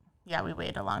like, yeah, we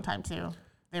waited a long time, too.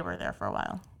 They were there for a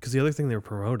while. Because the other thing they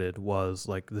promoted was,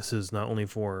 like, this is not only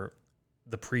for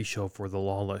the pre-show for the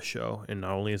Lala show, and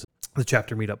not only is it the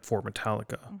chapter meetup for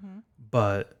Metallica,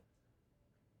 but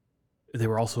they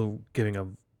were also giving a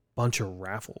bunch of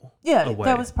raffle away.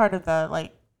 That was part of the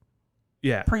like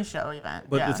yeah pre-show event.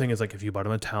 But the thing is, like, if you bought a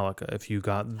Metallica, if you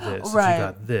got this, right. if you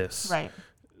got this, right.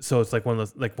 So it's like one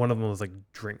of them was like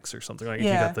drinks or something. Like if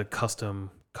you got the custom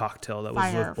cocktail that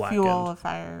was with Blackened, fuel of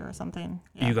fire or something,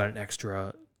 you got an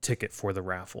extra ticket for the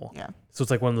raffle. Yeah. So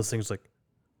it's like one of those things like,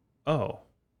 oh,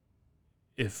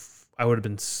 if I would have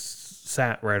been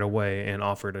sat right away and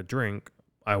offered a drink,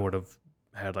 I would have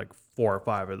had like 4 or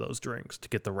 5 of those drinks to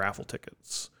get the raffle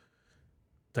tickets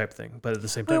type thing. But at the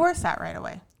same time, we were sat right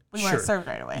away. We weren't served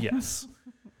right away. Yes.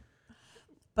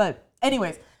 But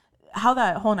anyways, how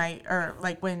that whole night, or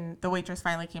like when the waitress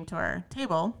finally came to our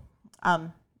table,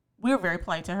 we were very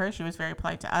polite to her. She was very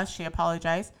polite to us. She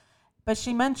apologized. But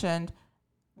she mentioned,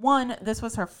 one, this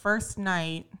was her first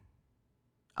night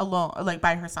alone, or like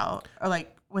by herself, or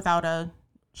like without a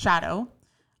shadow.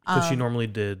 Because she normally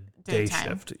did daytime. Day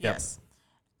shift. Yep. Yes.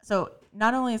 So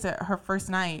not only is it her first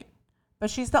night, but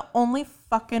she's the only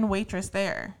fucking waitress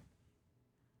there.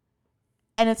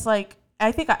 And it's like,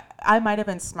 I think I might have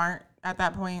been smart at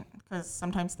that point, because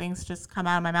sometimes things just come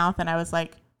out of my mouth, and I was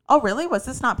like, oh, really? Was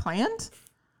this not planned?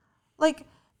 Like,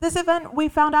 This event we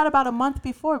found out about a month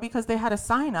before because they had a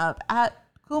sign up at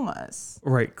Kuma's.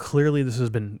 Right. Clearly, this has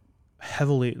been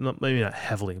heavily, maybe not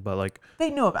heavily, but like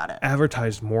they knew about it.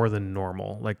 Advertised more than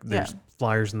normal. Like there's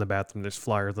flyers in the bathroom, there's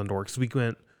flyers on the door.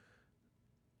 Because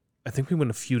I think we went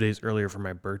a few days earlier for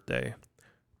my birthday.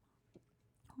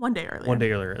 One day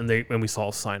earlier. And we saw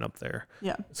a sign up there.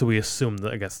 Yeah. So we assumed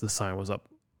that, I guess, the sign was up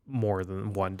more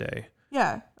than one day.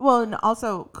 Yeah. Well, and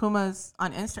also Kuma's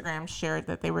on Instagram shared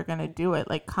that they were going to do it.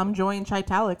 Like, come join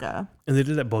Chitalica. And they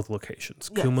did it at both locations.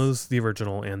 Yes. Kuma's, the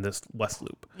original, and this West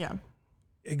Loop. Yeah.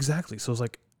 Exactly. So it's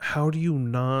like, how do you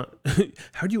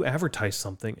advertise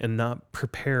something and not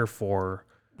prepare for...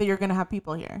 that you're going to have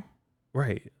people here.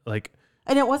 Right. Like...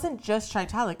 And it wasn't just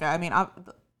Chitalica. I mean,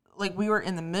 we were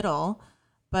in the middle,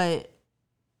 but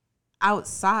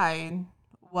outside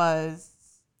was...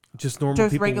 just normal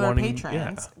people regular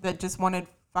patrons that just wanted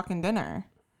fucking dinner.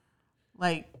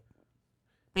 Like,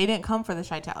 they didn't come for the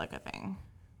Chitalica thing.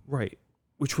 Right.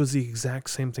 Which was the exact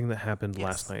same thing that happened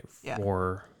last night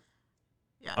for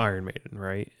Iron Maiden,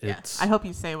 right? Yeah. I hope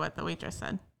you say what the waitress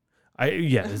said.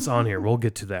 It's on here. We'll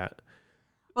get to that.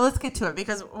 Well, let's get to it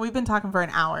because we've been talking for an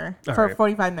hour,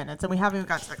 45 minutes, and we haven't even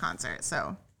got to the concert,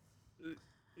 so...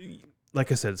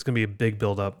 Like I said, it's going to be a big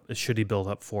build-up, a shitty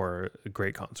build-up for a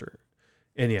great concert.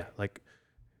 And yeah, like,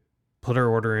 put our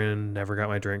order in, never got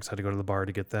my drinks, had to go to the bar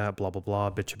to get that, blah, blah, blah,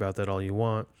 bitch about that all you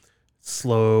want.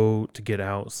 Slow to get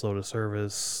out, slow to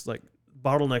service, like,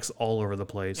 bottlenecks all over the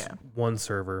place, one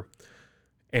server.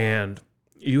 And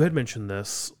you had mentioned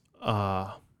this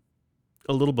a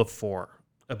little before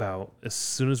about as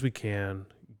soon as we can,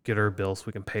 get our bill so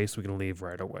we can pay so we can leave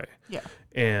right away. Yeah.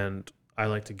 And I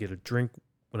like to get a drink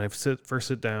when I first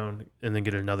sit down and then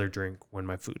get another drink when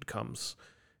my food comes.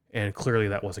 And clearly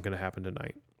that wasn't going to happen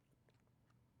tonight.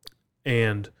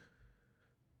 And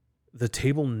the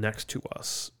table next to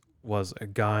us was a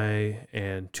guy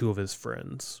and two of his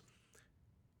friends.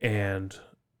 And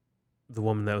the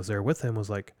woman that was there with him was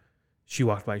like, she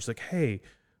walked by, she's like, hey,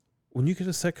 when you get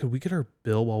a sec, could we get our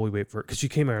bill while we wait for it? Because she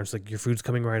came out and she's like, your food's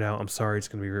coming right out. I'm sorry, it's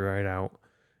going to be right out.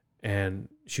 And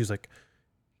she was like,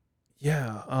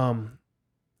 yeah,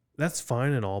 that's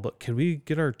fine and all, but can we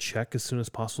get our check as soon as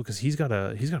possible? Because he's got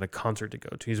a concert to go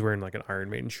to. He's wearing like an Iron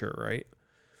Maiden shirt, right?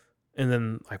 And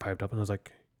then I piped up and I was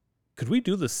like, could we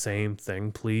do the same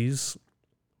thing, please?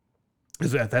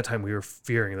 Because at that time we were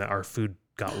fearing that our food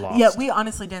got lost. Yeah, we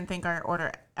honestly didn't think our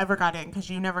order ever got in because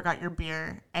you never got your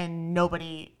beer and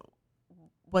nobody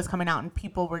was coming out and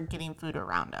people were getting food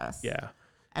around us. Yeah.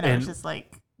 And I was just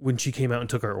like... when she came out and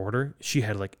took our order, she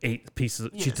had like 8 pieces.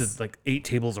 Yes. She did like 8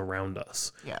 tables around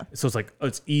us. Yeah. So it's like,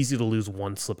 it's easy to lose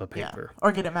one slip of paper. Yeah.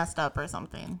 Or get it messed up or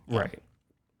something. Yeah. Right.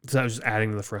 So that was just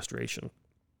adding to the frustration.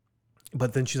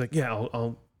 But then she's like, yeah,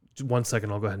 I'll 1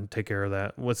 second. I'll go ahead and take care of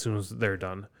that as soon as they're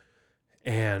done.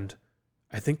 And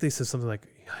I think they said something like,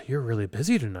 you're really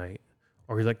busy tonight.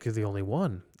 Or you're like, you're the only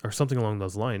one. Or something along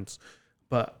those lines.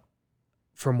 But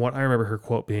from what I remember her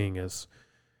quote being is,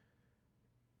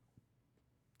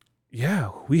 yeah,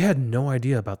 we had no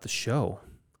idea about the show.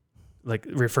 Like,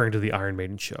 referring to the Iron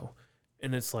Maiden show.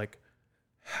 And it's like,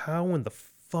 how in the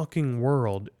fucking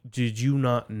world did you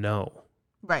not know?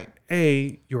 Right.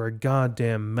 A, you're a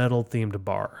goddamn metal-themed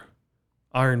bar.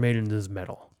 Iron Maiden is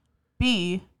metal.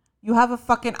 B, you have a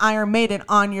fucking Iron Maiden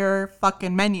on your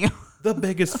fucking menu. The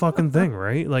biggest fucking thing,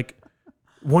 right? Like,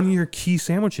 one of your key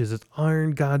sandwiches is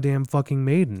Iron goddamn fucking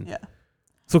Maiden. Yeah.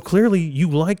 So clearly you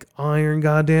like Iron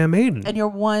goddamn Maiden. And you're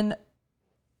one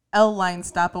L line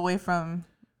stop away from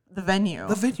the venue.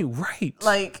 The venue, right.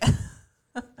 Like,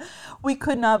 we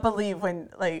could not believe when,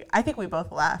 like, I think we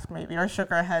both laughed maybe or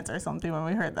shook our heads or something when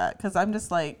we heard that. Because I'm just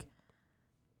like.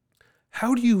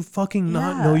 How do you fucking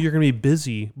not know you're going to be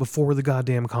busy before the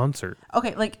goddamn concert?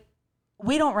 Okay, like,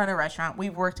 we don't run a restaurant.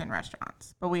 We've worked in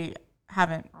restaurants, but we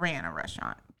haven't ran a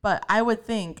restaurant. But I would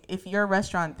think if you're a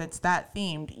restaurant that's that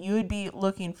themed, you would be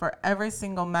looking for every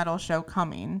single metal show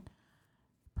coming.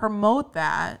 Promote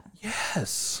that.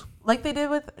 Yes. Like they did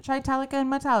with Chitalica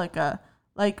and Metallica.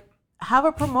 Like, have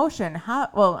a promotion.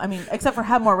 Except for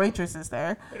have more waitresses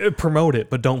there. Promote it,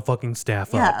 but don't fucking staff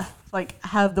up. Yeah. Like,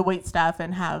 have the wait staff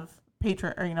and have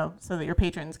so that your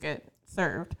patrons get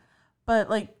served. But,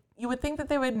 like, you would think that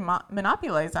they would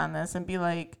monopolize on this and be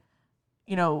like,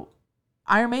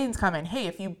 Iron Maiden's coming. Hey,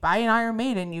 if you buy an Iron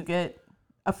Maiden, you get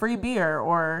a free beer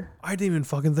or... I didn't even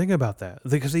fucking think about that.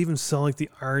 Because they even sell, like, the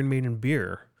Iron Maiden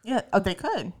beer. Yeah. Oh, they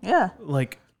could. Yeah.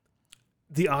 Like,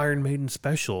 the Iron Maiden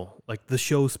special. Like, the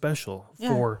show special.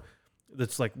 Yeah.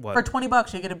 That's like, what? For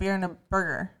 $20, you get a beer and a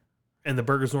burger. And the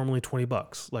burger's normally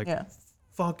 $20. Like, yeah.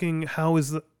 Fucking, how is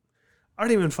the... I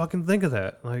didn't even fucking think of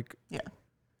that. Like... Yeah.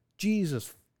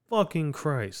 Jesus fucking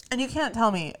Christ. And you can't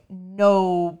tell me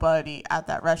nobody at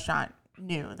that restaurant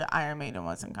knew that Iron Maiden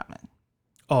wasn't coming.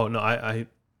 Oh, no, I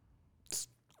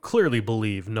clearly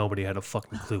believe nobody had a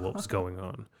fucking clue what was going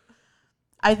on.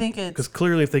 I think it's... Because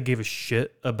clearly if they gave a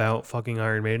shit about fucking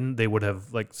Iron Maiden, they would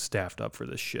have, like, staffed up for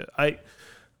this shit.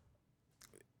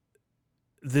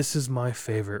 This is my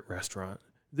favorite restaurant.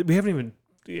 We haven't even...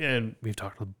 And we've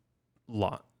talked a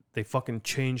lot. They fucking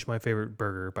changed my favorite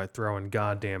burger by throwing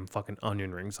goddamn fucking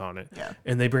onion rings on it. Yeah.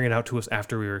 And they bring it out to us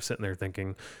after we were sitting there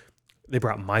thinking, they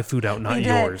brought my food out, not They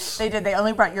did. yours. They did. They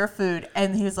only brought your food.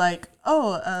 And he's like,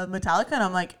 oh, Metallica? And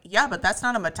I'm like, yeah, but that's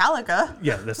not a Metallica.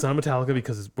 Yeah, that's not a Metallica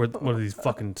because it's one of these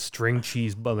fucking string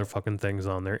cheese motherfucking things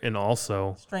on there. And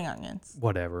also... String onions.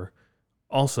 Whatever.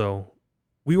 Also,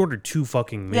 we ordered 2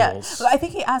 fucking meals. Yeah. I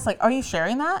think he asked, like, are you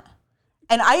sharing that?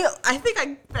 And I think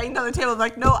I banged on the table. I'm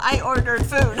like, no, I ordered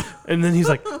food. And then he's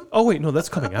like, oh, wait, no, that's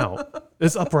coming out.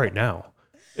 It's up right now.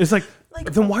 It's like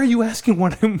then why are you asking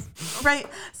what I'm... Right.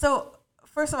 So,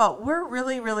 first of all, we're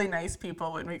really, really nice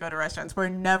people when we go to restaurants. We're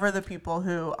never the people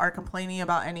who are complaining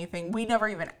about anything. We never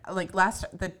even, like,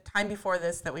 the time before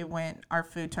this that we went, our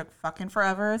food took fucking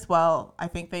forever as well. I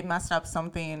think they messed up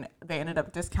something. They ended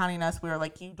up discounting us. We were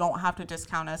like, you don't have to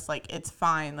discount us. Like, it's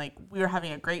fine. Like, we were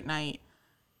having a great night.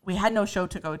 We had no show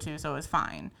to go to, so it was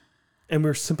fine. And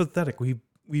we're sympathetic.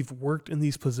 We've worked in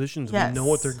these positions. Yes. We know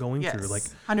what they're going through. Like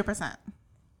 100%.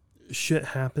 Shit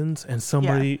happens, and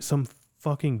some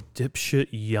fucking dipshit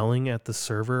yelling at the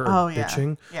server or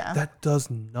bitching. Yeah. That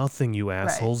does nothing, you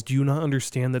assholes. Right. Do you not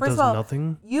understand that? First does of all,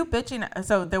 nothing? You bitching.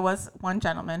 So there was one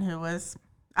gentleman who was,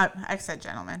 I said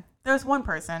gentleman. There was one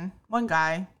person, one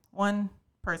guy, one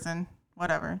person,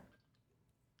 whatever,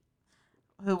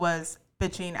 who was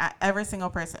bitching at every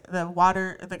single person.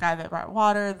 The guy that brought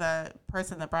water, the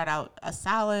person that brought out a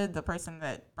salad, the person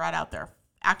that brought out their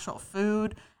actual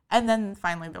food, and then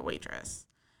finally the waitress.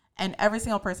 And every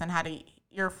single person had a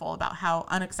earful about how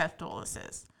unacceptable this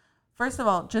is. First of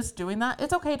all, just doing that,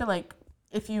 it's okay to, like,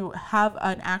 if you have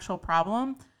an actual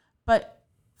problem, but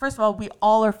first of all, we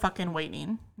all are fucking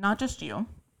waiting, not just you.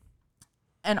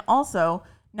 And also,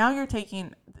 now you're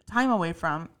taking time away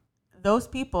from those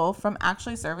people from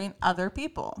actually serving other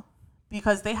people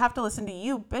because they have to listen to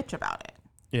you bitch about it.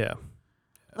 Yeah.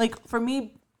 Like, for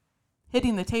me,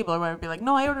 hitting the table or whatever, be like,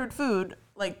 no, I ordered food.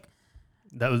 Like,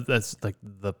 that's like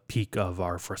the peak of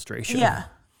our frustration. Yeah.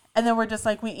 And then we're just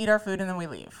like, we eat our food and then we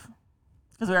leave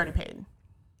because we already paid.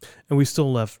 And we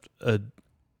still left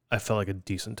I felt like a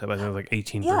decent tip. I think it was like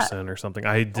 18% or something.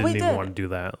 I didn't even want to do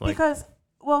that. Like, because,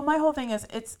 well, my whole thing is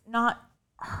it's not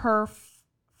her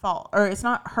fault, or it's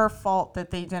not her fault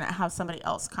that they didn't have somebody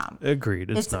else come. Agreed.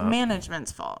 It's not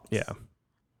management's fault. Yeah.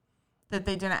 That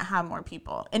they didn't have more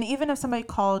people. And even if somebody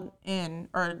called in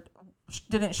or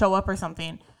didn't show up or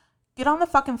something, get on the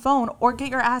fucking phone or get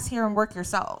your ass here and work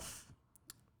yourself.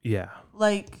 Yeah.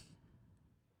 Like.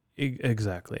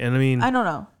 Exactly. And I mean, I don't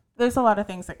know. There's a lot of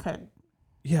things that could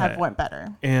have went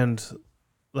better. And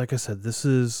like I said, this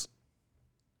is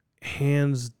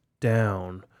hands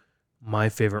down my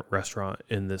favorite restaurant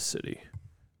in this city,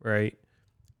 right?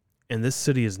 And this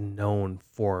city is known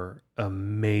for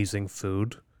amazing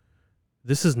food.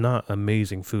 This is not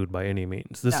amazing food by any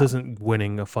means. This isn't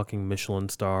winning a fucking Michelin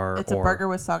star. It's a burger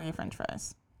with soggy French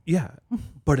fries. Yeah,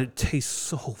 but it tastes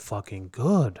so fucking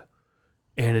good.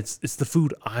 And it's the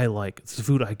food I like. It's the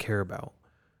food I care about.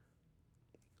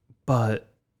 But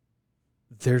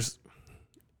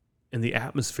and the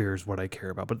atmosphere is what I care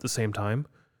about. But at the same time,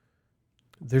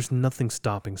 there's nothing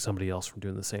stopping somebody else from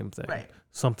doing the same thing. Right.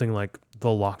 Something like The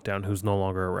Lockdown, who's no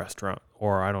longer a restaurant,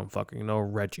 or I don't fucking know,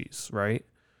 Reggie's, right?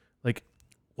 Like,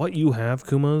 what you have,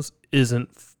 Kuma's, isn't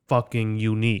fucking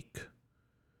unique.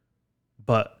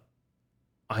 But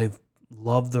I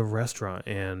love the restaurant,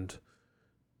 and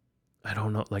I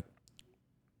don't know, like,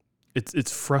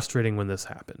 it's frustrating when this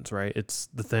happens, right? It's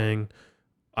the thing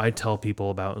I tell people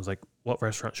about. It's like, what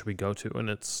restaurant should we go to? And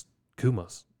it's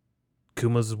Kuma's.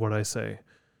 Kuma's is what I say.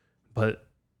 But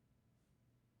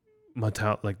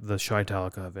like the Shy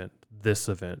Talika event, this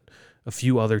event, a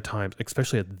few other times,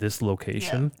 especially at this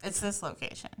location. Yeah, it's this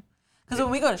location. Because when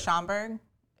we go to Schaumburg,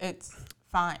 it's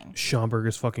fine. Schaumburg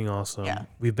is fucking awesome. Yeah.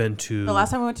 We've been to... The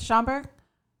last time we went to Schaumburg,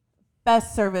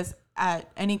 best service at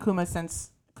any Kuma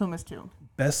since Kuma's 2.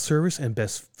 Best service and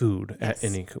best food at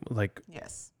any Kuma. Like,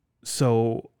 yes.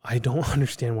 So I don't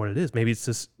understand what it is. Maybe it's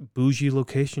this bougie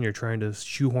location you're trying to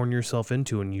shoehorn yourself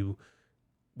into, and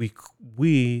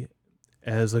we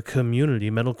as a community,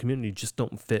 metal community, just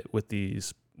don't fit with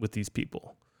these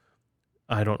people.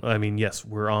 I mean, yes,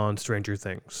 we're on Stranger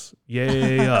Things.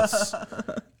 Yay, us.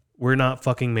 We're not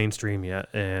fucking mainstream yet,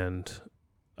 and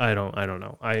I don't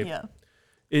know. Yeah.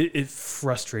 It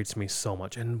frustrates me so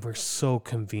much, and we're so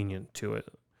convenient to it.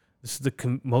 This is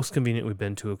the most convenient we've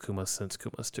been to a Kuma since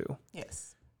Kuma's 2.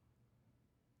 Yes.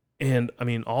 And I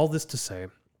mean, all this to say,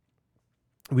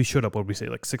 we showed up, what did we say,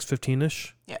 like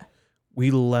 6:15-ish? Yeah.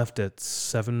 We left at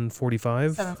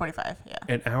 7:45. 7:45. Yeah.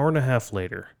 An hour and a half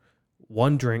later,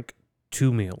 1 drink,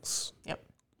 2 meals. Yep.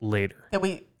 Later.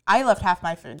 I left half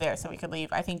my food there so we could leave.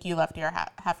 I think you left your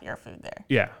half of your food there.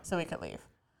 Yeah. So we could leave.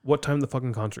 What time did the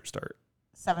fucking concert start?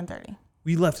 7:30.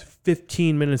 We left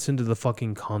 15 minutes into the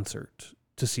fucking concert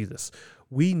to see this.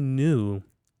 We knew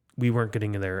we weren't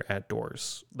getting in there at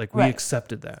doors. Like, we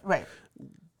accepted that. Right.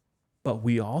 But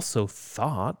we also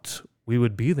thought we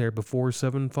would be there before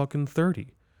 7:30.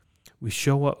 We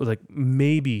show up like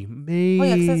maybe. Well,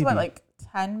 yeah, because it's what, like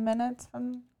 10 minutes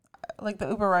from, like the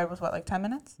Uber ride was what, like 10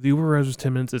 minutes? The Uber ride was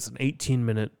 10 minutes. It's an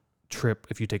 18-minute trip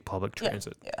if you take public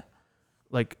transit. Yeah.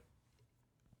 Like,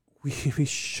 we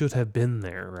should have been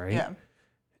there, right? Yeah.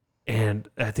 And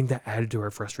I think that added to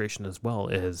our frustration as well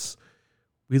is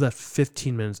we left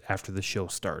 15 minutes after the show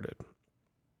started.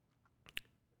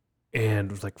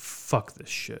 And was like, fuck this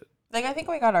shit. Like, I think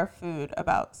we got our food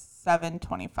about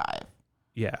 7:25.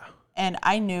 Yeah. And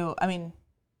I knew, I mean,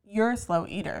 you're a slow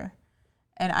eater.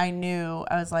 And I knew,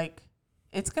 I was like,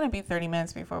 it's going to be 30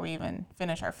 minutes before we even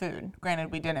finish our food.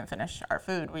 Granted, we didn't finish our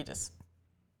food. We just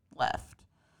left.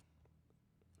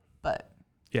 But.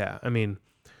 Yeah, I mean,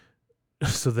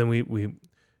 so then we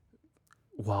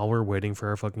while we're waiting for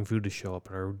our fucking food to show up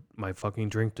and my fucking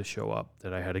drink to show up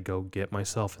that I had to go get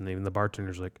myself, and even the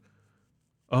bartender's like,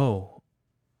 oh,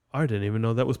 I didn't even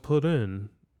know that was put in.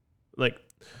 Like,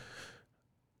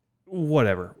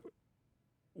 whatever.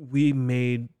 We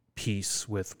made peace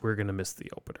with, we're going to miss the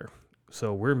opener.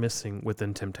 So we're missing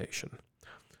Within Temptation.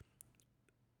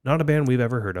 Not a band we've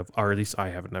ever heard of, or at least I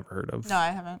haven't ever heard of. No, I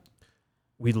haven't.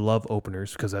 We love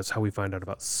openers because that's how we find out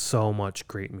about so much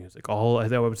great music. I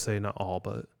would say not all,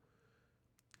 but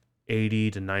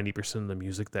 80 to 90% of the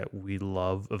music that we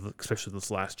love, especially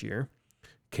this last year,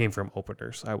 came from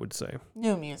openers, I would say.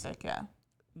 New music, yeah.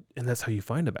 And that's how you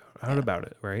find out about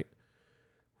it, right?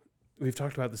 We've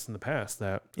talked about this in the past,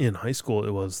 that in high school,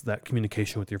 it was that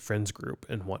communication with your friends group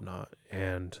and whatnot.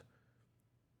 And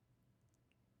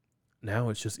now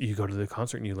it's just, you go to the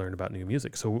concert and you learn about new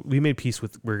music. So we made peace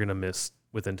with, we're going to miss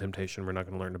Within Temptation. We're not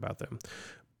going to learn about them.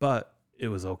 But it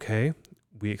was okay.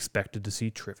 We expected to see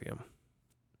Trivium.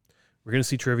 We're going to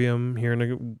see Trivium here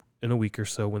in a week or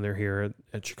so when they're here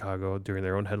at Chicago during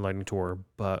their own headlining tour.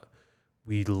 But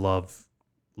we love,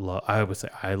 I would say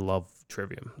I love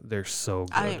Trivium. They're so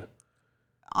good.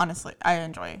 Honestly, I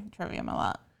enjoy Trivium a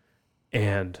lot.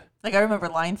 And like, I remember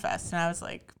Line Fest, and I was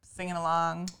like singing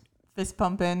along, fist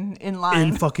pumping in line.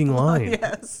 In fucking line.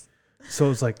 Yes. So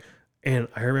it's like, and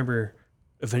I remember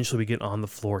eventually we get on the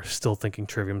floor still thinking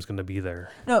Trivium's going to be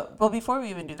there. No, but before we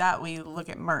even do that, we look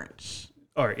at merch.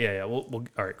 All right, yeah. We'll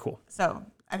all right, cool. So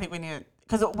I think we need to,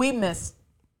 because we missed,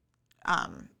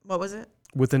 what was it?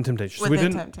 Within Temptation.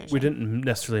 Temptation. We didn't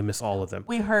necessarily miss all of them.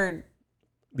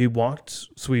 We walked,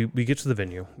 so we get to the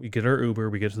venue. We get our Uber,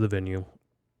 we get to the venue,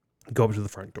 go up to the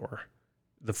front door,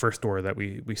 the first door that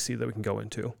we see that we can go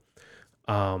into.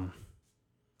 And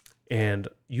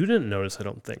you didn't notice, I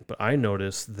don't think, but I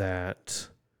noticed that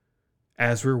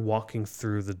as we're walking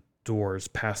through the doors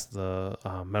past the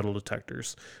metal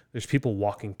detectors, there's people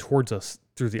walking towards us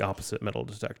through the opposite metal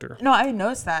detector. No, I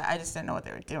noticed that. I just didn't know what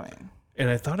they were doing. And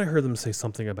I thought I heard them say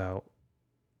something about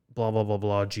blah, blah, blah,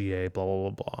 blah, GA, blah, blah,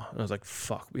 blah, blah. And I was like,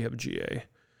 fuck, we have GA.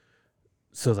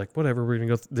 So I was like, whatever, we're going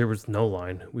to go. There was no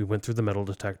line. We went through the metal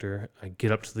detector. I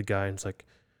get up to the guy and it's like,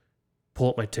 pull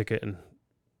up my ticket and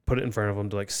put it in front of him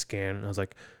to like scan. And I was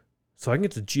like, so I can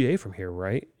get to GA from here,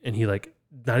 right? And he like,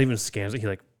 not even scans it. He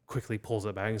like quickly pulls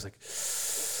it back. He's like,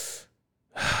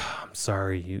 I'm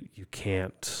sorry, you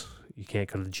can't go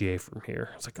to GA from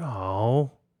here. I was like,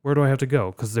 oh, where do I have to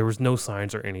go? Because there was no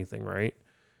signs or anything, right?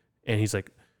 And he's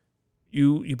like,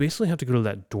 you basically have to go to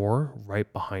that door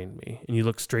right behind me. And you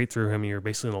look straight through him and you're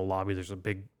basically in a lobby. There's a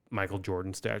big Michael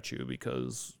Jordan statue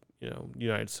because,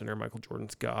 United Center, Michael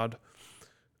Jordan's God.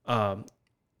 And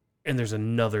there's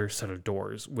another set of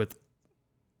doors with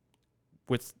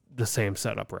the same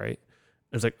setup, right?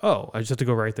 And it's like, oh, I just have to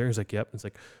go right there. He's like, yep. It's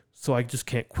like, so I just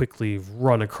can't quickly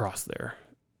run across there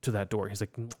to that door. He's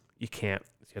like, you can't.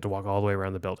 You have to walk all the way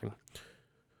around the building.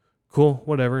 Cool,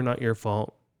 whatever, not your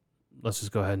fault. Let's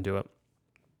just go ahead and do it.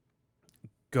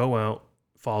 Go out,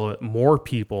 follow it. More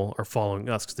people are following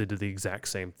us because they did the exact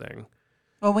same thing.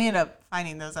 Well, we ended up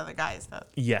finding those other guys that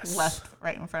Yes. left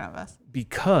right in front of us.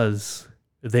 Because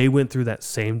they went through that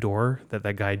same door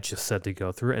that guy just said to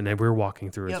go through, and then we were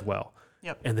walking through as well.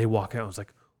 Yep. And they walk out. I was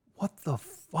like, what the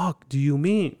fuck do you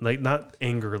mean? Like, not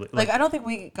angrily. Like, I don't think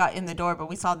we got in the door, but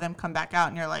we saw them come back out,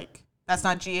 and you're like, that's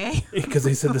not GA? Because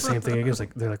they said the same thing. I was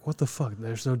like, they're like, what the fuck?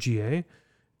 There's no GA?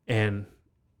 And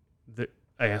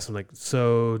I asked them, like,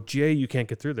 so GA, you can't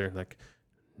get through there? And like,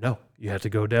 no, you have to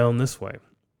go down this way.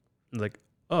 I'm like,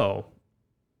 oh.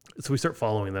 So we start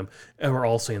following them, and we're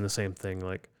all saying the same thing.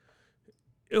 Like,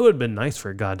 it would have been nice for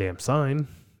a goddamn sign.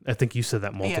 I think you said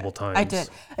that multiple times. I did.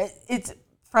 It's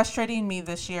frustrating me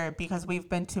this year because we've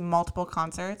been to multiple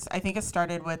concerts. I think it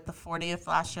started with the 40th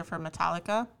last year for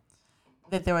Metallica.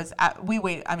 That there was,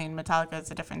 Metallica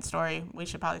is a different story. We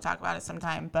should probably talk about it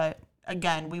sometime. But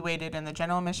again, we waited in the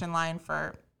general admission line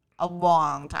for a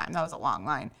long time. That was a long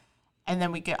line. And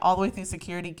then we get all the way through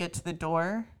security, get to the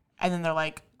door, and then they're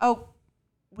like, oh,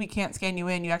 we can't scan you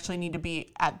in. You actually need to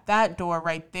be at that door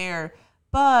right there.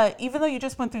 But even though you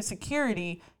just went through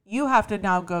security, you have to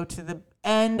now go to the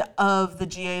end of the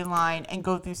GA line and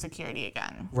go through security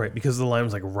again. Right, because the line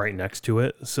was like right next to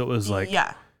it. So it was like,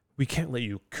 we can't let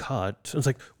you cut. It's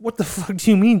like, what the fuck do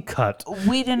you mean cut?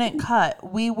 We didn't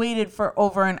cut. We waited for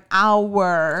over an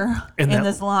hour in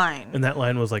this line. And that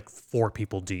line was like 4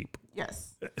 people deep.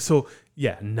 Yes. So,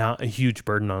 yeah, not a huge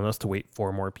burden on us to wait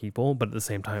 4 more people. But at the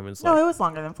same time, it's like... No, it was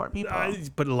longer than 4 people.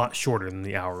 But a lot shorter than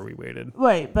the hour we waited.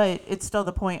 Right, but it's still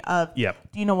the point of...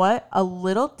 Yep. Do you know what? A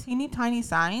little teeny tiny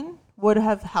sign would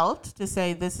have helped to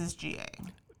say this is GA.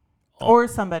 Or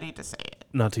somebody to say it.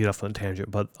 Not to get off on a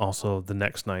tangent, but also the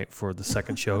next night for the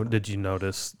second show, did you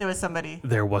notice there was somebody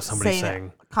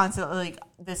saying constantly like,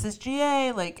 this is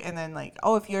GA, like, and then like,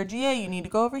 oh, if you're GA, you need to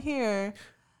go over here.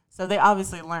 So they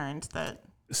obviously learned that.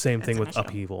 Same thing with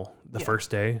Upheaval. The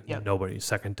first day, nobody.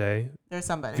 Second day, there's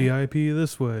somebody. VIP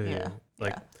this way.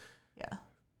 Yeah.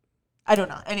 I don't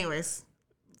know. Anyways.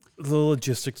 The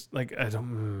logistics, like, I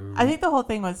think the whole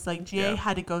thing was like GA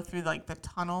had to go through like the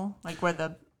tunnel, like where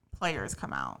the players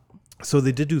come out. So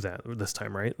they did do that this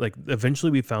time, right? Like,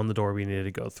 eventually we found the door we needed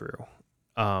to go through.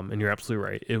 And you're absolutely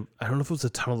right. I don't know if it was a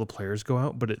tunnel the players go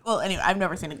out, but well, anyway, I've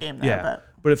never seen a game there.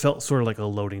 But it felt sort of like a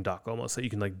loading dock almost, that you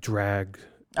can like drag.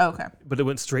 Oh, okay. But it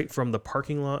went straight from the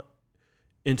parking lot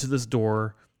into this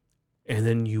door, and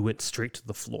then you went straight to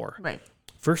the floor. Right.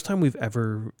 First time we've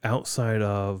ever, outside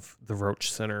of the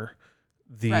Roach Center,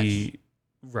 the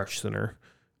Rush Center,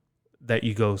 that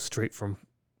you go straight from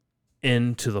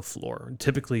into the floor.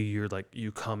 Typically, you're like,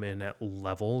 you come in at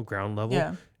ground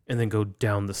level, and then go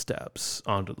down the steps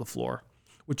onto the floor,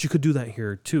 which you could do that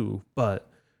here too. But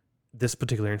this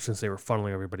particular instance, they were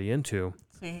funneling everybody into.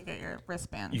 So you get your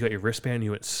wristband. You got your wristband.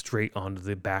 You went straight onto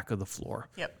the back of the floor.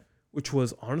 Yep. Which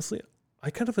was, honestly, I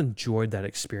kind of enjoyed that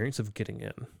experience of getting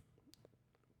in,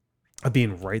 of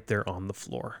being right there on the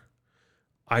floor.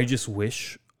 I just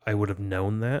wish I would have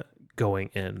known that going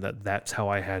in, that's how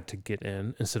I had to get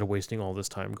in, instead of wasting all this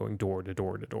time going door to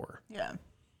door to door. Yeah.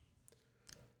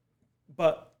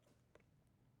 But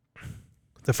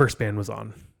the first band was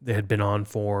on. They had been on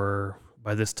for,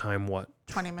 by this time, what?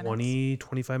 20 minutes. 20,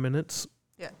 25 minutes?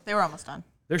 Yeah, they were almost done.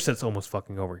 Their set's almost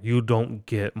fucking over. You don't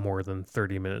get more than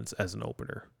 30 minutes as an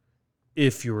opener,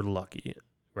 if you're lucky,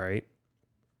 right?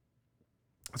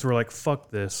 So we're like,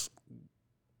 fuck this.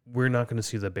 We're not going to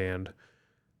see the band.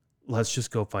 Let's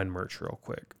just go find merch real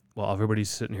quick while everybody's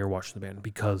sitting here watching the band,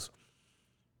 because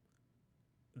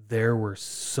there were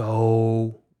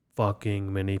so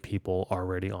fucking many people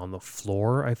already on the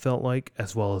floor, I felt like,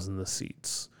 as well as in the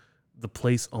seats. The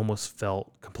place almost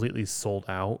felt completely sold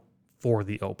out for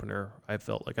the opener. I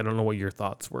felt like, I don't know what your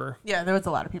thoughts were. Yeah, there was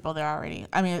a lot of people there already.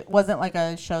 I mean, it wasn't like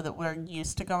a show that we're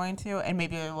used to going to, and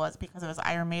maybe it was because it was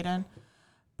Iron Maiden,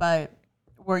 but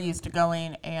we're used to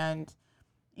going, and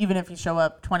even if you show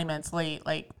up 20 minutes late,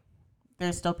 like,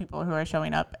 there's still people who are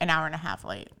showing up an hour and a half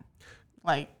late.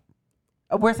 Like,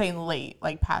 we're saying late,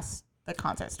 like past the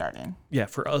concert starting. Yeah,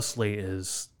 for us, late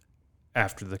is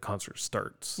after the concert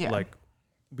starts. Yeah. Like,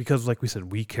 because like we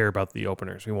said, we care about the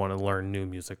openers. We want to learn new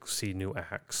music, see new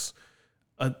acts.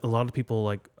 A lot of people,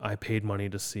 like, I paid money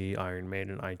to see Iron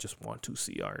Maiden. I just want to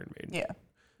see Iron Maiden. Yeah.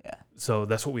 Yeah. So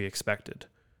that's what we expected.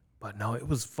 But no, it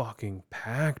was fucking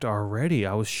packed already.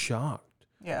 I was shocked.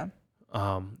 Yeah.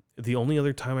 The only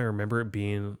other time I remember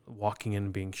it walking in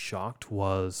and being shocked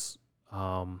was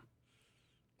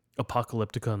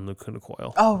Apocalyptica and Lacuna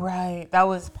Coil. Oh, right. That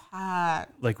was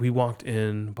packed. Like, we walked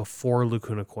in before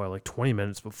Lacuna Coil, like 20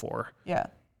 minutes before. Yeah.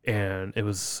 And it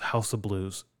was House of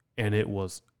Blues, and it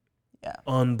was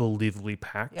unbelievably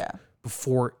packed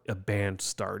before a band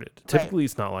started. Right. Typically,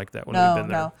 it's not like that when we've been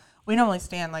there. No, we normally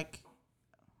stand, like,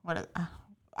 I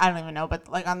don't even know, but,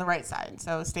 like, on the right side.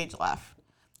 So stage left.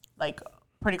 Like,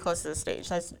 pretty close to the stage.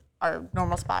 That's our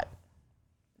normal spot.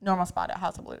 normal spot at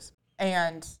House of Blues.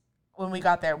 And when we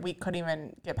got there, we couldn't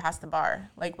even get past the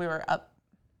bar. Like, we were up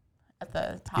at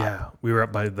the top. Yeah, we were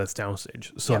up by the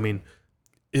downstage. So, Yep. I mean,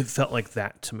 it felt like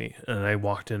that to me. And I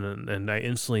walked in and I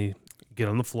instantly get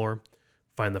on the floor,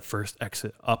 find the first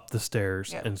exit up the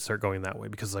stairs, Yep. and start going that way.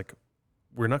 Because, like,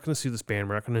 we're not going to see this band.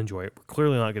 We're not going to enjoy it. We're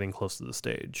clearly not getting close to the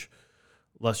stage.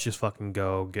 Let's just fucking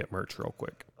go get merch real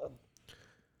quick.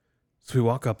 So we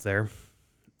walk up there,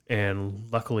 and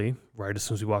luckily, right as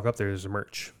soon as we walk up there, there's a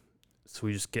merch. So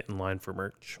we just get in line for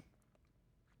merch.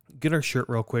 Get our shirt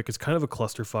real quick. It's kind of a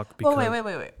clusterfuck. Because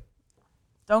Wait.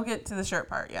 Don't get to the shirt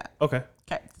part yet. Okay.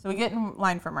 Okay, so we get in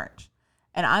line for merch.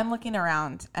 And I'm looking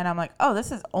around, and I'm like, oh,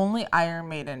 this is only Iron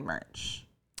Maiden merch.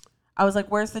 I was like,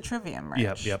 where's the Trivium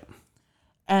merch? Yep.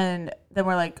 And then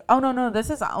we're like, oh, no, this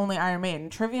is only Iron Maiden.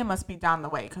 Trivium must be down the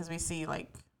way because we see, like,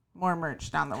 more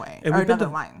merch down the way. And or we've been another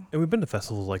to, line. And we've been to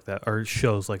festivals like that, or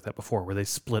shows like that before, where they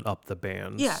split up the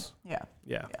bands.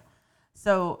 Yeah.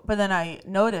 So, but then I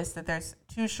noticed that there's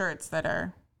 2 shirts that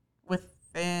are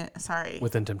within Temptation.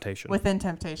 Within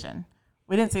Temptation.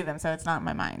 We didn't see them, so it's not in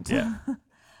my mind. Yeah.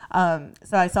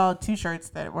 So I saw 2 shirts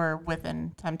that were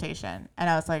within Temptation, and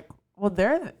I was like, well,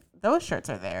 those shirts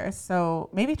are there, so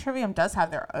maybe Trivium does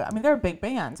have they're a big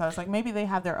band, so I was like, maybe they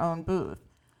have their own booth.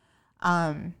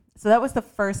 So that was the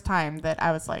first time that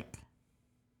I was like,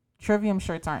 Trivium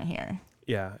shirts aren't here.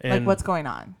 Yeah. Like, And what's going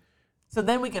on? So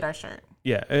then we get our shirt.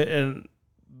 yeah, and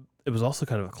it was also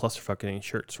kind of a clusterfuck getting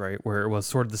shirts, right? Where it was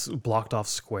sort of this blocked off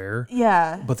square.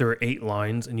 Yeah. But there were 8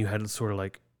 lines, and you had to sort of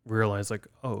like realize, like,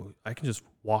 oh, I can just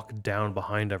walk down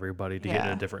behind everybody to get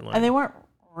in a different line. And they weren't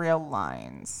real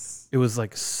lines. It was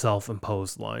like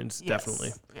self-imposed lines, Yes.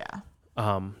 definitely.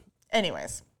 Yeah.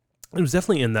 Anyways. It was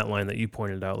definitely in that line that you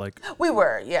pointed out, like, We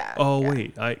were, yeah. oh, yeah.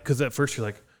 wait, because at first you're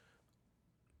like,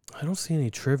 I don't see any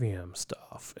Trivium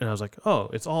stuff. And I was like, oh,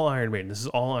 it's all Iron Maiden. This is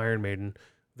all Iron Maiden.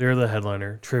 They're the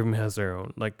headliner. Trivium has their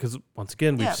own. Like, because once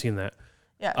again, we've seen that.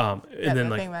 Yeah. And then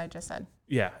the like, thing that I just said.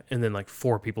 yeah. And then like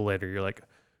 4 people later, you're like,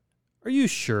 are you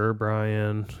sure,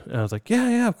 Brian? And I was like,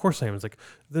 yeah, of course I am. It's like,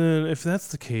 then if that's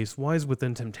the case, why is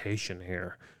Within Temptation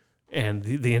here? And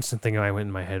the instant thing I went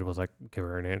in my head was like, give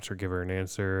her an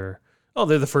answer. Oh,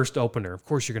 they're the first opener. Of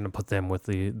course you're going to put them with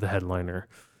the headliner.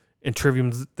 And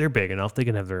Trivium's, they're big enough. They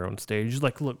can have their own stage.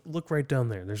 Like, look right down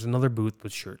there. There's another booth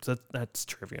with shirts. That's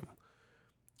Trivium.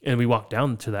 And we walked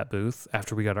down to that booth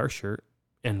after we got our shirt.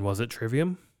 And was it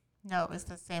Trivium? No, it was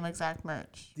the same exact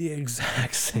merch. The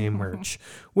exact same merch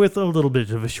with a little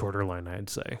bit of a shorter line, I'd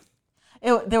say.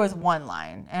 There was 1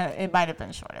 line, and it might have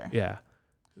been shorter. Yeah.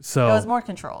 So it was more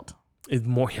controlled.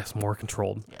 More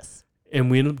controlled. Yes. And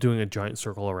we ended up doing a giant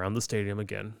circle around the stadium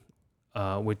again,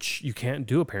 which you can't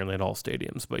do apparently at all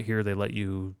stadiums. But here they let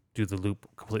you do the loop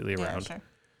completely around. Yeah, sure.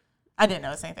 I didn't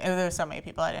notice anything. There were so many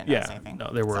people, I didn't notice anything.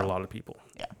 No, there were a lot of people.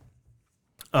 Yeah.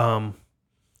 I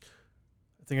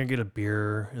think I get a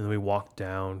beer, and then we walk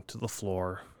down to the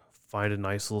floor, find a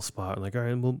nice little spot. I'm like, all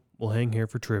right, we'll hang here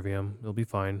for Trivium. It'll be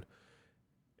fine.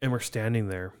 And we're standing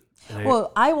there.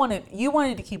 Well, you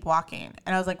wanted to keep walking,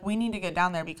 and I was like, we need to get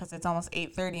down there because it's almost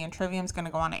 8:30, and Trivium's going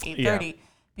to go on at 8:30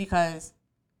 because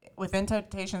Within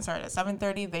Temptation started at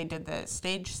 7:30. They did the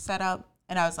stage setup,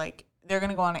 and I was like, they're going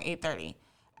to go on at 8:30,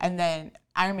 and then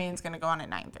Iron Maiden's going to go on at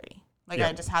 9:30. Like,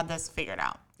 I just had this figured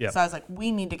out. So I was like,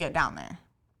 we need to get down there.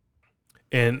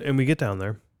 And we get down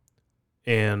there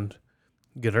and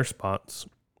get our spots,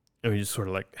 and we just sort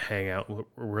of like hang out.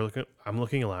 I'm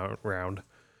looking around,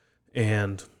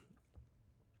 and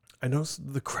I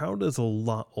noticed the crowd is a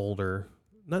lot older.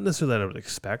 Not necessarily that I would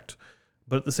expect,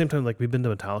 but at the same time, like, we've been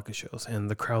to Metallica shows, and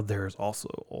the crowd there is also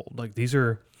old. Like, these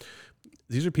are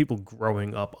people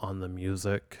growing up on the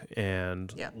music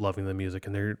and loving the music,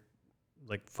 and they're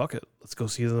like, fuck it, let's go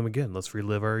see them again. Let's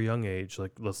relive our young age.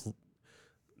 Like, let's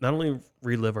not only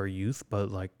relive our youth, but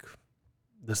like,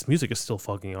 this music is still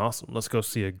fucking awesome. Let's go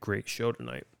see a great show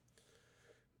tonight.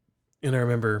 And I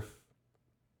remember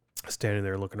standing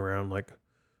there looking around like,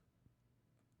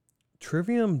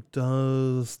 Trivium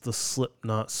does the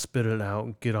Slipknot spit it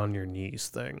out, get on your knees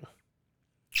thing.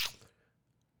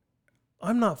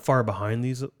 I'm not far behind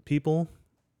these people,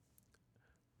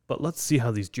 but let's see how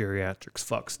these geriatrics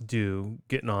fucks do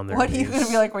getting on their knees. What are you going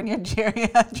to be like when you're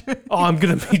geriatric? Oh, I'm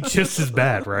going to be just as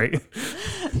bad, right?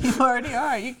 You already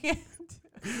are. You can't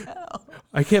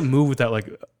I can't move without like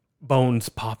bones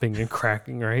popping and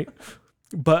cracking, right?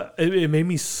 But it made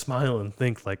me smile and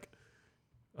think like,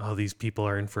 oh, these people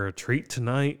are in for a treat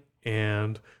tonight,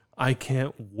 and I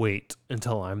can't wait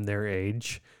until I'm their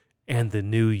age and the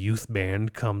new youth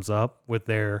band comes up with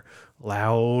their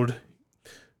loud,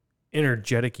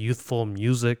 energetic, youthful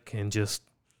music and just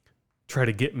try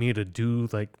to get me to do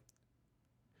like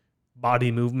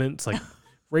body movements, like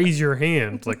raise your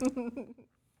hand. Like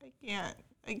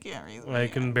I can't raise my I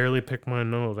hand. can barely pick my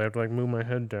nose. I have to like move my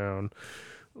head down.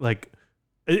 Like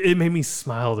it made me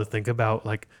smile to think about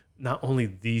like not only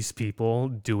these people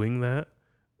doing that,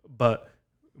 but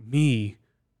me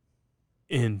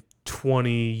in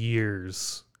 20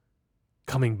 years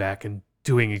coming back and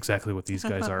doing exactly what these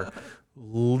guys are.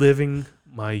 Living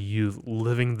my youth,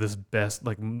 living this best,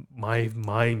 like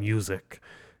my music,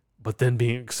 but then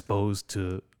being exposed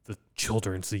to the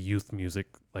children's, the youth music.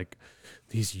 Like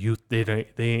these youth, they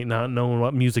ain't not knowing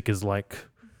what music is like.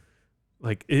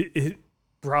 Like it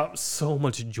brought so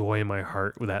much joy in my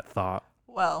heart with that thought.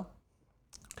 Well,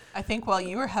 I think while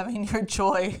you were having your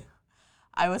joy,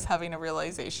 I was having a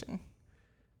realization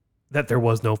That there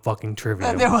was no fucking trivia.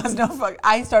 that there was no fuck.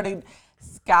 I started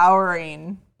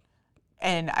scouring,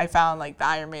 and I found like the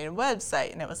Iron Maiden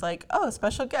website, and it was like, oh,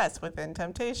 special guest within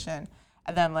Temptation.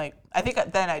 And then like I think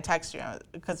then I texted you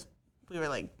because we were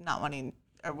like not wanting,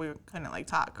 or we couldn't like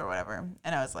talk or whatever,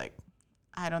 and I was like,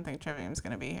 I don't think Trivium's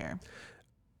gonna be here.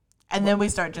 And then we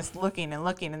start just looking,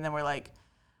 and then we're like,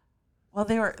 well,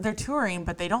 they're touring,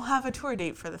 but they don't have a tour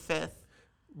date for the 5th.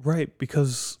 Right,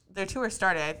 because Their tour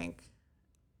started, I think,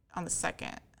 on the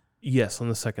 2nd. yes, on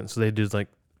the 2nd. So they did like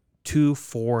 2,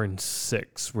 4, and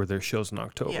 6 were their shows in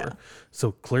October. Yeah.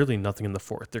 So clearly nothing in the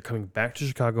 4th. They're coming back to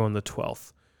Chicago on the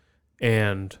 12th.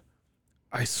 And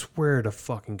I swear to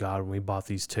fucking God, when we bought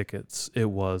these tickets, it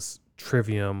was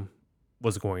Trivium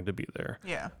was going to be there.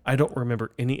 Yeah. I don't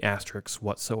remember any asterisks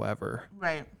whatsoever.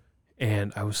 Right.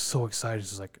 And I was so excited.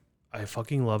 It's like, I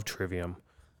fucking love Trivium.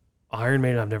 Iron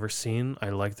Maiden I've never seen. I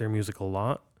like their music a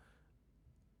lot.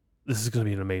 This is going to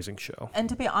be an amazing show. And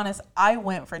to be honest, I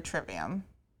went for Trivium.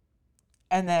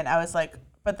 And then I was like,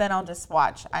 but then I'll just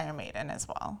watch Iron Maiden as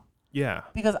well. Yeah.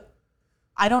 Because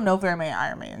I don't know very many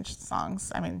Iron Maiden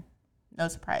songs. I mean, no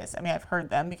surprise. I mean, I've heard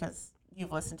them because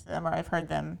you've listened to them, or I've heard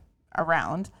them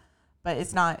around. But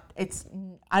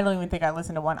I don't even think I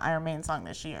listened to one Iron Maiden song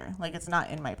this year. Like, it's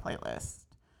not in my playlist.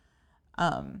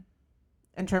 And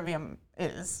Trivium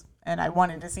is. And I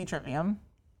wanted to see Trivium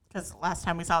because last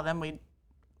time we saw them, we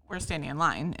were standing in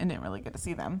line and didn't really get to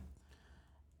see them.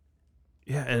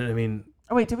 Yeah, and I mean...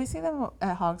 Oh, wait, did we see them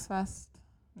at Hogs Fest?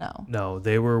 No. No,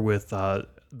 they were with,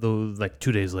 like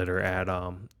 2 days later at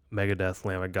Megadeth,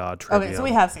 Lamb of God, Trivium. Okay, so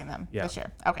we have seen them Yeah. this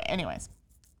year. Okay, anyways.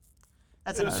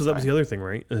 That's another So that was story. the other thing,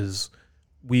 right? Is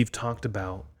we've talked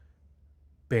about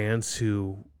bands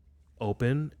who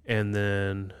open and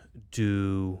then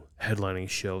do headlining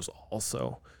shows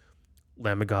also.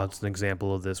 Lamb of God's an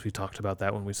example of this. We talked about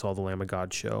that when we saw the Lamb of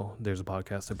God show. There's a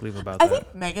podcast, I believe, about I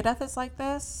that. think Megadeth is like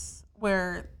this,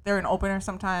 where they're an opener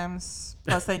sometimes,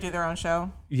 plus they do their own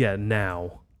show Yeah,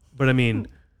 now. But I mean,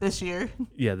 this year.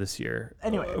 yeah, this year.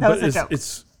 Anyway, that but was a joke.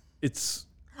 It's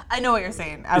I know what you're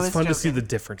saying. I it's was fun joking. to see the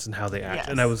difference in how they act. Yes.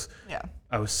 And Yeah.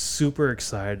 I was super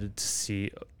excited to see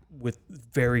with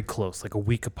very close, like a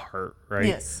week apart, right?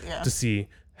 Yes, yeah. To see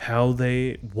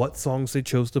what songs they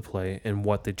chose to play and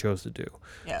what they chose to do.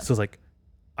 Yeah. So it's like,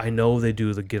 I know they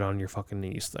do the get on your fucking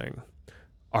knees thing.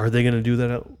 Are they going to do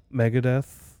that at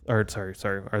Megadeth? Or sorry.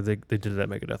 They did it at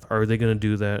Megadeth. Are they going to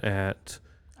do that at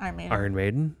Iron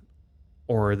Maiden?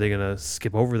 Or are they going to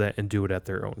skip over that and do it at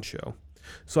their own show?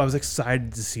 So I was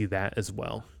excited to see that as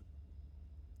well.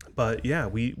 But yeah,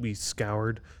 we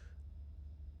scoured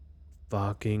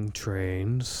fucking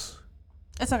trains.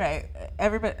 It's okay.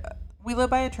 Everybody, we live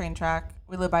by a train track.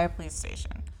 We live by a police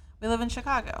station. We live in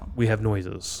Chicago. We have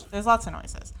noises. There's lots of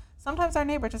noises. Sometimes our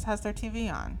neighbor just has their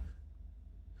TV on.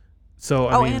 So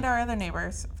I mean, and our other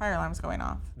neighbors' fire alarm's going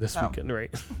off. this So, weekend,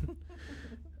 right?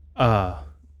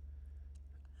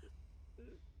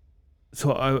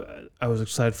 So I was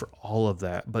excited for all of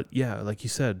that, but yeah, like you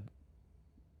said,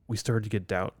 we started to get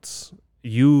doubts.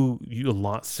 You a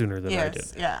lot sooner than I did.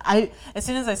 Yes, yeah. As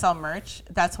soon as I saw merch,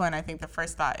 that's when I think the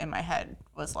first thought in my head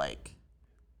was like,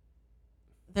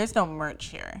 "There's no merch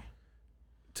here."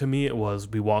 To me, it was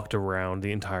we walked around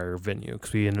the entire venue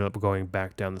because we ended up going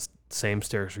back down the same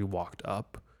stairs we walked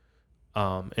up,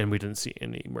 and we didn't see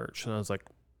any merch. And I was like,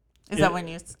 Is that when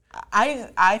you?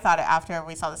 I thought it after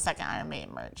we saw the second Iron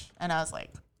Maiden merch, and I was like,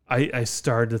 I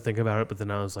started to think about it, but then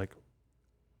I was like,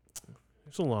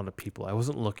 there's a lot of people. I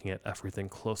wasn't looking at everything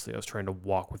closely. I was trying to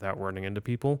walk without running into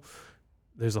people.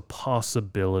 There's a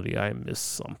possibility I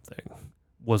missed something,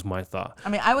 was my thought. I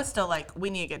mean, I was still like, we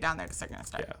need to get down there because they're gonna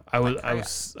start. Yeah,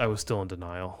 I was still in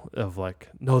denial of like,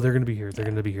 no, they're gonna be here. They're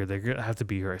gonna be here. They're gonna have to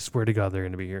be here. I swear to God, they're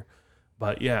gonna be here.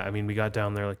 But yeah, I mean, we got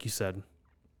down there, like you said.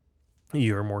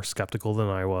 You were more skeptical than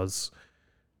I was,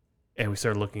 and we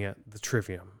started looking at the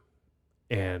Trivium,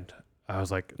 and I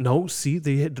was like, no, see,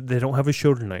 they don't have a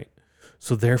show tonight,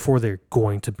 so therefore they're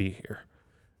going to be here.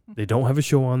 They don't have a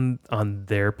show on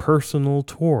their personal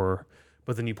tour,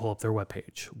 but then you pull up their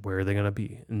webpage. Where are they going to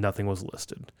be? Nothing was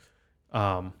listed.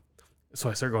 So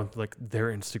I started going through like their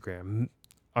Instagram,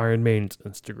 Iron Maiden's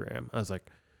Instagram. I was like,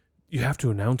 you have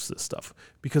to announce this stuff,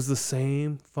 because the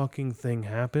same fucking thing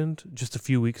happened just a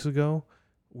few weeks ago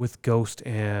with Ghost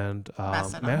and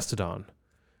Mastodon,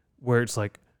 where it's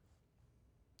like,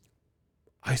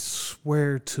 I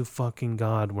swear to fucking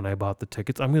God, when I bought the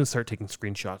tickets, I'm going to start taking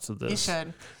screenshots of this. You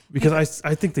should. Because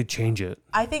I think they change it.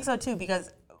 I think so too, because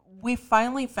we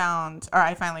finally found, or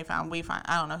I finally found,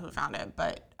 I don't know who found it,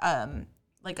 but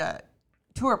like a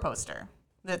tour poster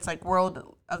that's like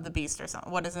World of the Beast or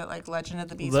something. What is it? Like Legend of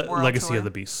the Beast World Legacy Tour? of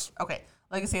the Beast. Okay.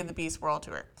 Legacy of the Beast World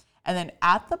Tour. And then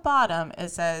at the bottom, it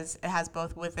says it has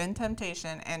both Within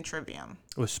Temptation and Trivium.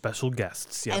 With special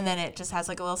guests, yeah. And then it just has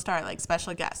like a little star, like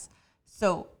special guests.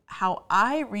 So how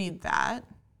I read that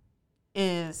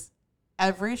is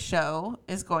every show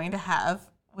is going to have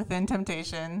Within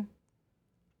Temptation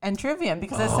and Trivium,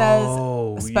 because it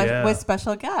says with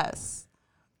special guests.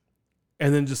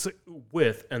 And then just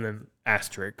with, and then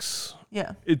asterisks.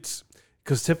 Yeah. It's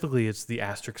because typically it's the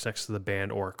asterisk next to the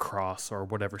band or a cross or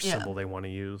whatever symbol they want to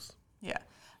use. Yeah.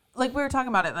 Like we were talking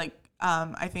about it, like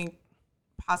I think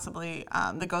possibly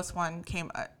the Ghost one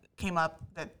came up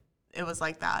that it was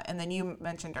like that. And then you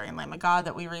mentioned during Lamb of God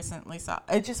that we recently saw.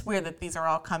 It's just weird that these are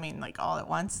all coming like all at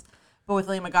once. But with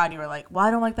Lamb of God, you were like, well,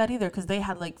 I don't like that either, because they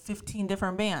had like 15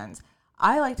 different bands.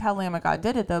 I liked how Lamb of God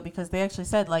did it, though, because they actually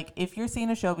said, like, if you're seeing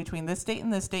a show between this date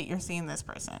and this date, you're seeing this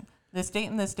person. This date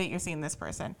and this date, you're seeing this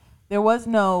person. There was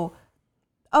no,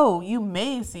 oh, you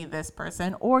may see this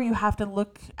person, or you have to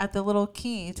look at the little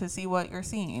key to see what you're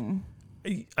seeing.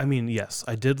 I mean, yes,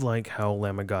 I did like how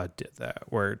Lamb of God did that,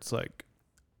 where it's like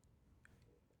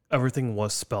everything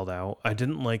was spelled out. I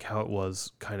didn't like how it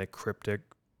was kind of cryptic,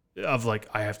 of like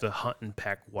I have to hunt and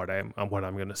peck what I'm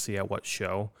going to see at what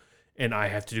show, and I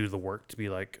have to do the work to be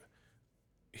like,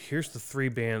 here's the 3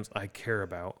 bands I care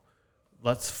about.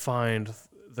 Let's find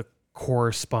the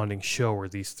corresponding show where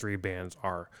these 3 bands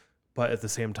are. But at the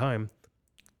same time,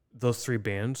 those 3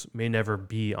 bands may never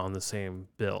be on the same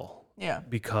bill. Yeah.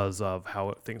 Because of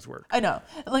how things work. I know.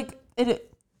 Like it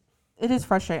is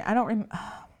frustrating. I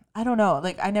don't know.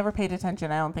 Like I never paid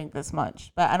attention, I don't think, this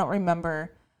much, but I don't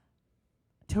remember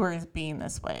tours being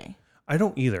this way. I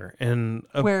don't either. And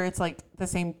where it's like the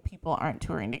same people aren't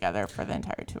touring together for the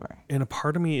entire tour. And a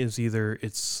part of me is either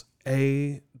it's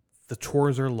the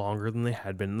tours are longer than they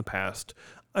had been in the past.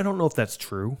 I don't know if that's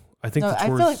true. I think the tours, I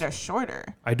feel like they're shorter.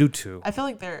 I do too. I feel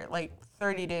like they're like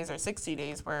 30 days or 60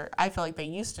 days, where I feel like they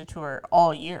used to tour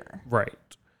all year.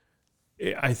 Right.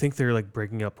 I think they're like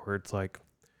breaking up where it's like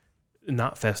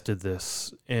Knotfest did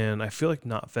this, and I feel like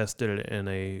Knotfest did it in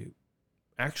a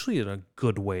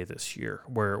good way this year,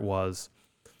 where it was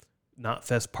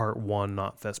Knotfest Part 1,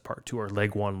 Knotfest Part 2, or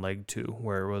Leg 1, Leg 2,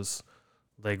 where it was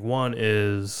Leg 1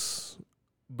 is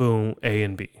boom, A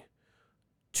and B.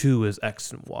 2 is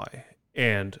X and Y.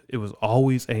 And it was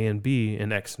always A and B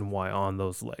and X and Y on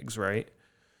those legs, right?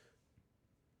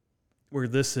 Where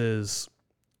this is,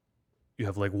 you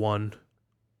have Leg 1,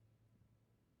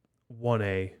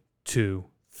 1A, 2,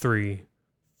 3,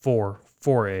 4,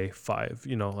 4A, 5.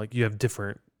 You know, like you have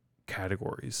different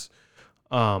categories.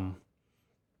 But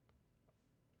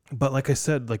like I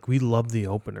said, like we love the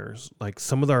openers. Like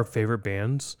some of our favorite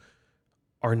bands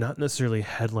are not necessarily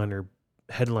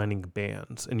headlining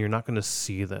bands, and you're not going to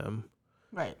see them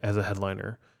as a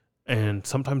headliner. And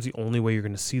sometimes the only way you're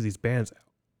going to see these bands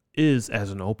is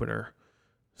as an opener.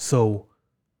 So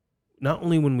not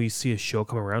only when we see a show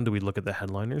come around do we look at the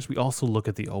headliners, we also look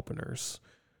at the openers.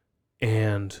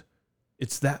 And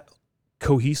it's that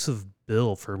cohesive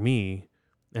bill for me,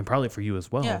 and probably for you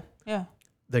as well. Yeah.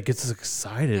 That gets us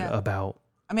excited about.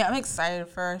 I mean, I'm excited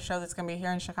for a show that's going to be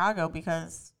here in Chicago,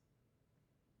 because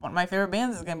one of my favorite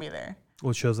bands is going to be there.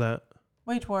 What show's that?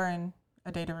 Wage War and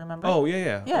A Day to Remember. Oh,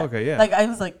 yeah. Okay, yeah. Like, I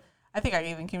was like, I think I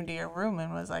even came to your room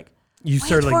and was like, you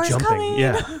started like jumping. Coming.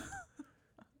 Yeah.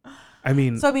 I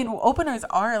mean, openers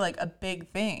are like a big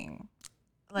thing.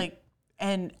 Like,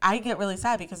 and I get really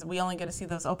sad because we only get to see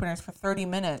those openers for 30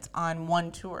 minutes on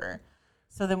one tour.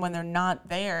 So then when they're not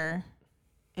there,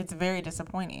 it's very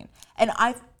disappointing. And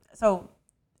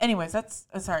anyways,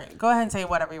 sorry. Go ahead and say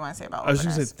whatever you want to say about openers. I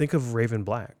was going to say, think of Raven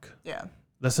Black. Yeah.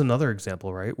 That's another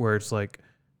example, right? Where it's like,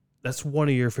 that's one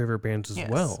of your favorite bands as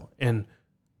well. And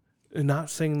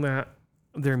not saying that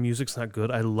their music's not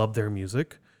good. I love their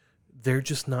music. They're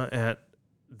just not at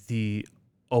the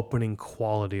opening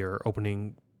quality or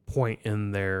opening point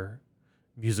in their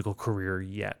musical career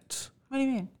yet. What do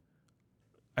you mean?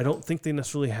 I don't think they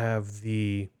necessarily have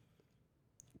the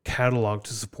catalog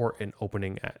to support an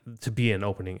opening to be an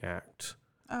opening act.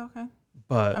 Oh, okay.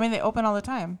 But I mean, they open all the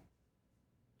time.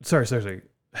 Sorry.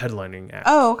 Headlining act.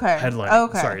 Oh, okay. Headlining.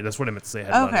 Okay. Sorry, that's what I meant to say.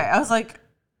 Headlining. Okay. I was like,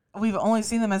 we've only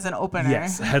seen them as an opener.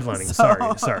 Yes, headlining.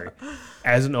 So- Sorry.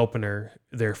 As an opener,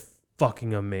 they're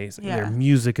fucking amazing. Yeah. Their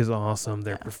music is awesome.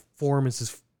 Their Yeah. performance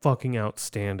is fucking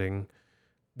outstanding.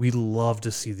 We love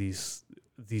to see these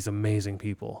amazing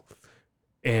people.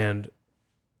 And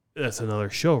that's another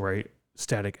show, right?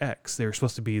 Static X. They were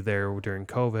supposed to be there during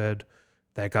COVID.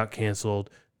 That got canceled.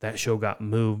 That show got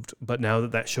moved. But now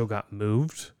that show got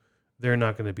moved, they're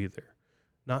not going to be there.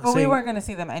 Well, we weren't going to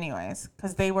see them anyways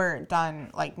because they were done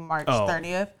like March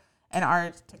 30th, and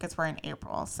our tickets were in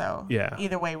April. So yeah.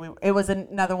 Either way, it was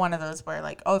another one of those where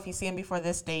like, oh, if you see them before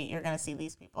this date, you're going to see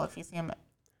these people. If you see them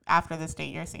after this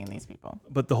date, you're seeing these people.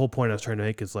 But the whole point I was trying to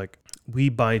make is like we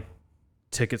buy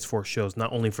tickets for shows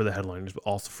not only for the headliners but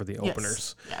also for the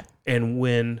openers. Yeah. And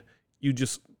when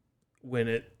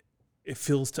it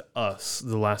feels to us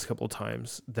the last couple of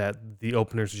times that the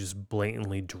openers just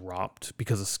blatantly dropped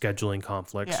because of scheduling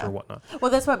conflicts or whatnot.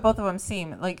 Well, that's what both of them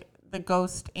seem like, the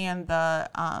Ghost and the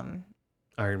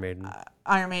Iron Maiden.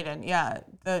 Iron Maiden, yeah.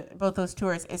 Both those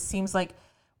tours, it seems like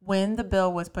when the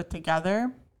bill was put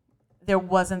together, there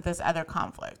wasn't this other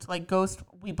conflict. Like Ghost,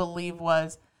 we believe,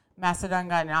 was Mastodon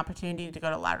got an opportunity to go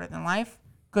to Louder Than Life.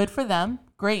 Good for them.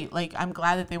 Great. Like, I'm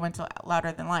glad that they went to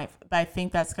Louder Than Life. But I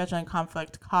think that scheduling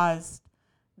conflict caused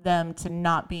them to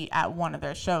not be at one of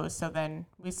their shows. So then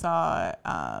we saw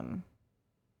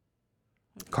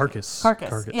Carcass.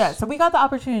 Yeah, so we got the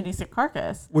opportunity to see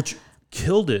Carcass. Which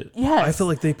killed it. Yes. I feel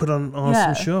like they put on an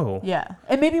awesome show. Yeah.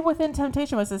 And maybe Within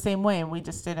Temptation was the same way, and we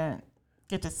just didn't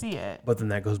get to see it. But then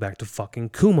that goes back to fucking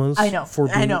Kuma's. I know.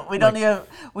 We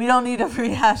don't need to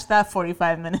rehash that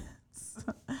 45 minutes.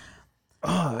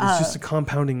 It's just a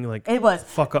compounding, like, it was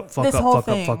fuck up. This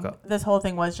whole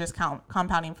thing was just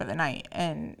compounding for the night,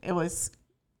 and it was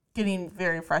getting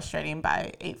very frustrating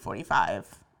by 8:45.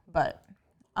 But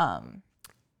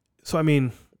so I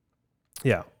mean,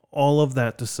 yeah, all of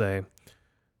that to say,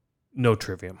 no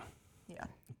Trivium. Yeah.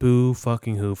 Boo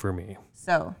fucking who for me.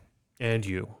 So. And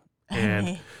you.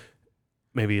 And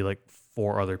maybe like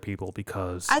 4 other people,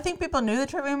 because I think people knew the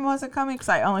Trivium wasn't coming because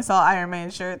I only saw Iron Maiden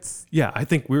shirts. Yeah, I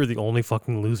think we were the only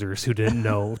fucking losers who didn't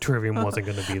know Trivium wasn't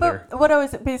going to be there. What I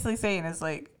was basically saying is,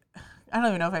 like, I don't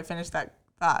even know if I finished that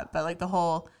thought, but like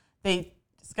they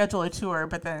schedule a tour,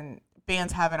 but then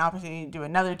bands have an opportunity to do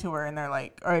another tour, and they're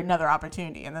like, or another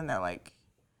opportunity, and then they're like,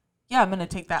 yeah, I'm going to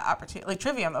take that opportunity. Like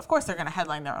Trivium, of course, they're going to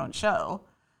headline their own show.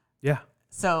 Yeah.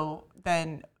 So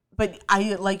then, but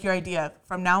I like your idea.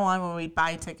 From now on, when we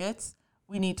buy tickets,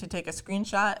 we need to take a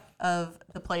screenshot of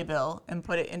the playbill and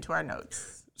put it into our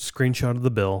notes. Screenshot of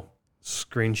the bill,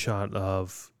 screenshot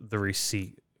of the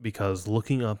receipt, because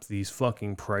looking up these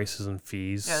fucking prices and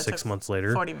fees 6 months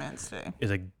later 40 minutes today is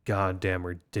a goddamn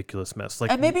ridiculous mess.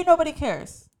 Like, and maybe nobody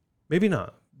cares. Maybe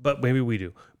not, but maybe we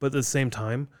do. But at the same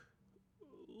time,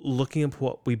 looking up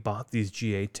what we bought these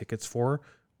GA tickets for,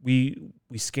 we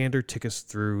scanned our tickets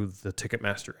through the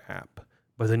Ticketmaster app,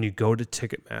 but then you go to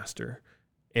Ticketmaster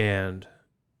and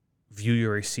view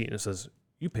your receipt, and it says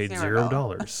you paid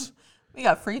 $0. We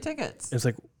got free tickets. It's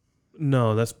like,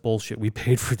 no, that's bullshit. We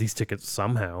paid for these tickets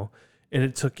somehow. And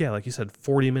it took, like you said,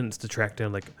 40 minutes to track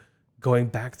down, like, going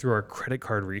back through our credit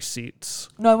card receipts.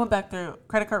 No, I went back through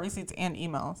credit card receipts and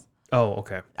emails. Oh,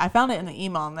 okay. I found it in the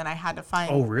email, and then I had to find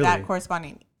that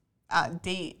corresponding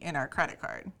date in our credit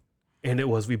card. And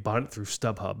we bought it through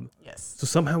StubHub. Yes. So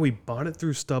somehow we bought it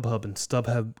through StubHub, and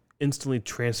StubHub instantly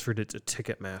transferred it to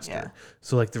Ticketmaster. Yeah.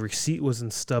 So like the receipt was in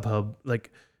StubHub. Like,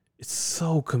 it's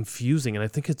so confusing, and I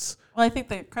think it's. Well, I think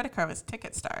the credit card was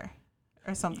TicketStar,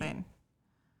 or something.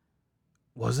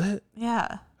 Was it?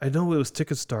 Yeah. I know it was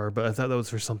TicketStar, but I thought that was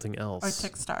for something else. Or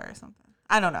Tickstar or something.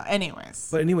 I don't know. Anyways.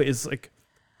 But anyway, it's like,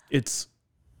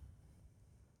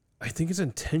 I think it's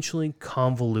intentionally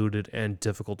convoluted and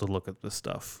difficult to look at this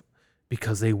stuff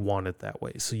because they want it that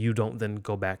way. So you don't then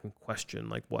go back and question,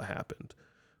 like, what happened.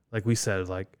 Like we said,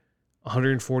 like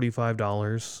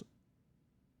 $145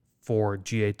 for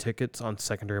GA tickets on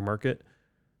secondary market.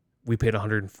 We paid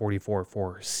 $144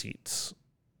 for seats.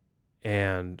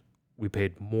 And we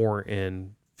paid more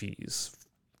in fees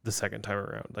the second time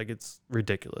around. Like, it's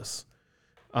ridiculous.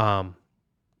 Anywho,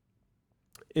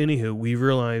 we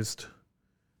realized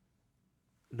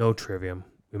no Trivium.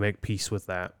 We make peace with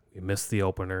that. We missed the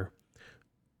opener.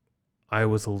 I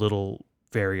was a little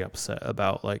very upset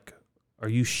about, like, are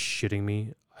you shitting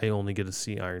me? I only get to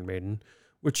see Iron Maiden,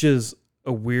 which is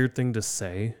a weird thing to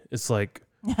say. It's like,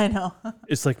 I know.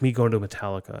 It's like me going to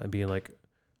Metallica and being like,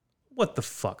 what the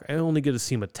fuck? I only get to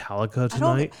see Metallica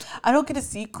tonight? I don't get to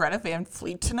see Greta Van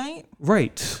Fleet tonight.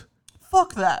 Right.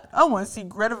 Fuck that. I want to see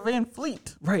Greta Van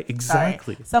Fleet. Right,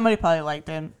 exactly. Sorry. Somebody probably liked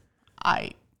him.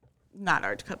 Not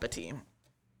our cup of tea.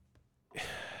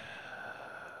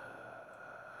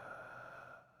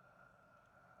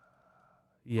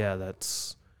 Yeah,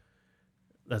 that's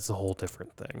a whole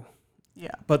different thing.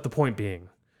 Yeah. But the point being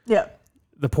that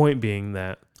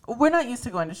we're not used to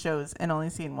going to shows and only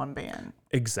seeing one band.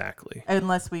 Exactly.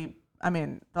 Unless the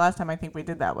last time I think we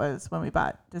did that was when we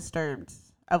bought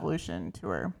Disturbed's Evolution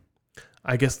tour.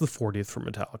 I guess the 40th for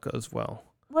Metallica as well.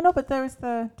 Well, no, but there was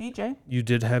the DJ. You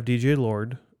did have DJ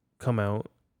Lord come out,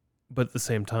 but at the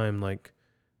same time, like,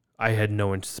 I had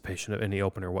no anticipation of any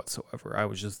opener whatsoever. I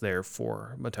was just there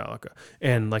for Metallica.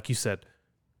 And like you said,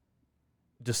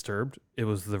 Disturbed, it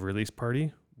was the release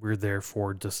party. We're there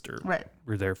for Disturbed. Right.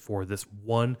 We're there for this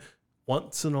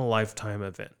once in a lifetime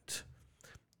event.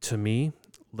 To me,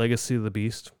 Legacy of the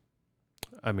Beast,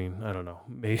 I mean, I don't know.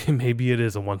 Maybe it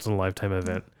is a once in a lifetime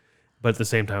event. But at the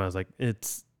same time, I was like,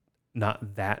 it's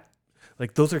not that.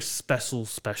 Like, those are special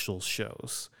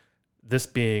shows. This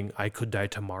being I Could Die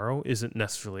Tomorrow isn't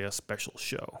necessarily a special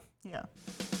show. Yeah.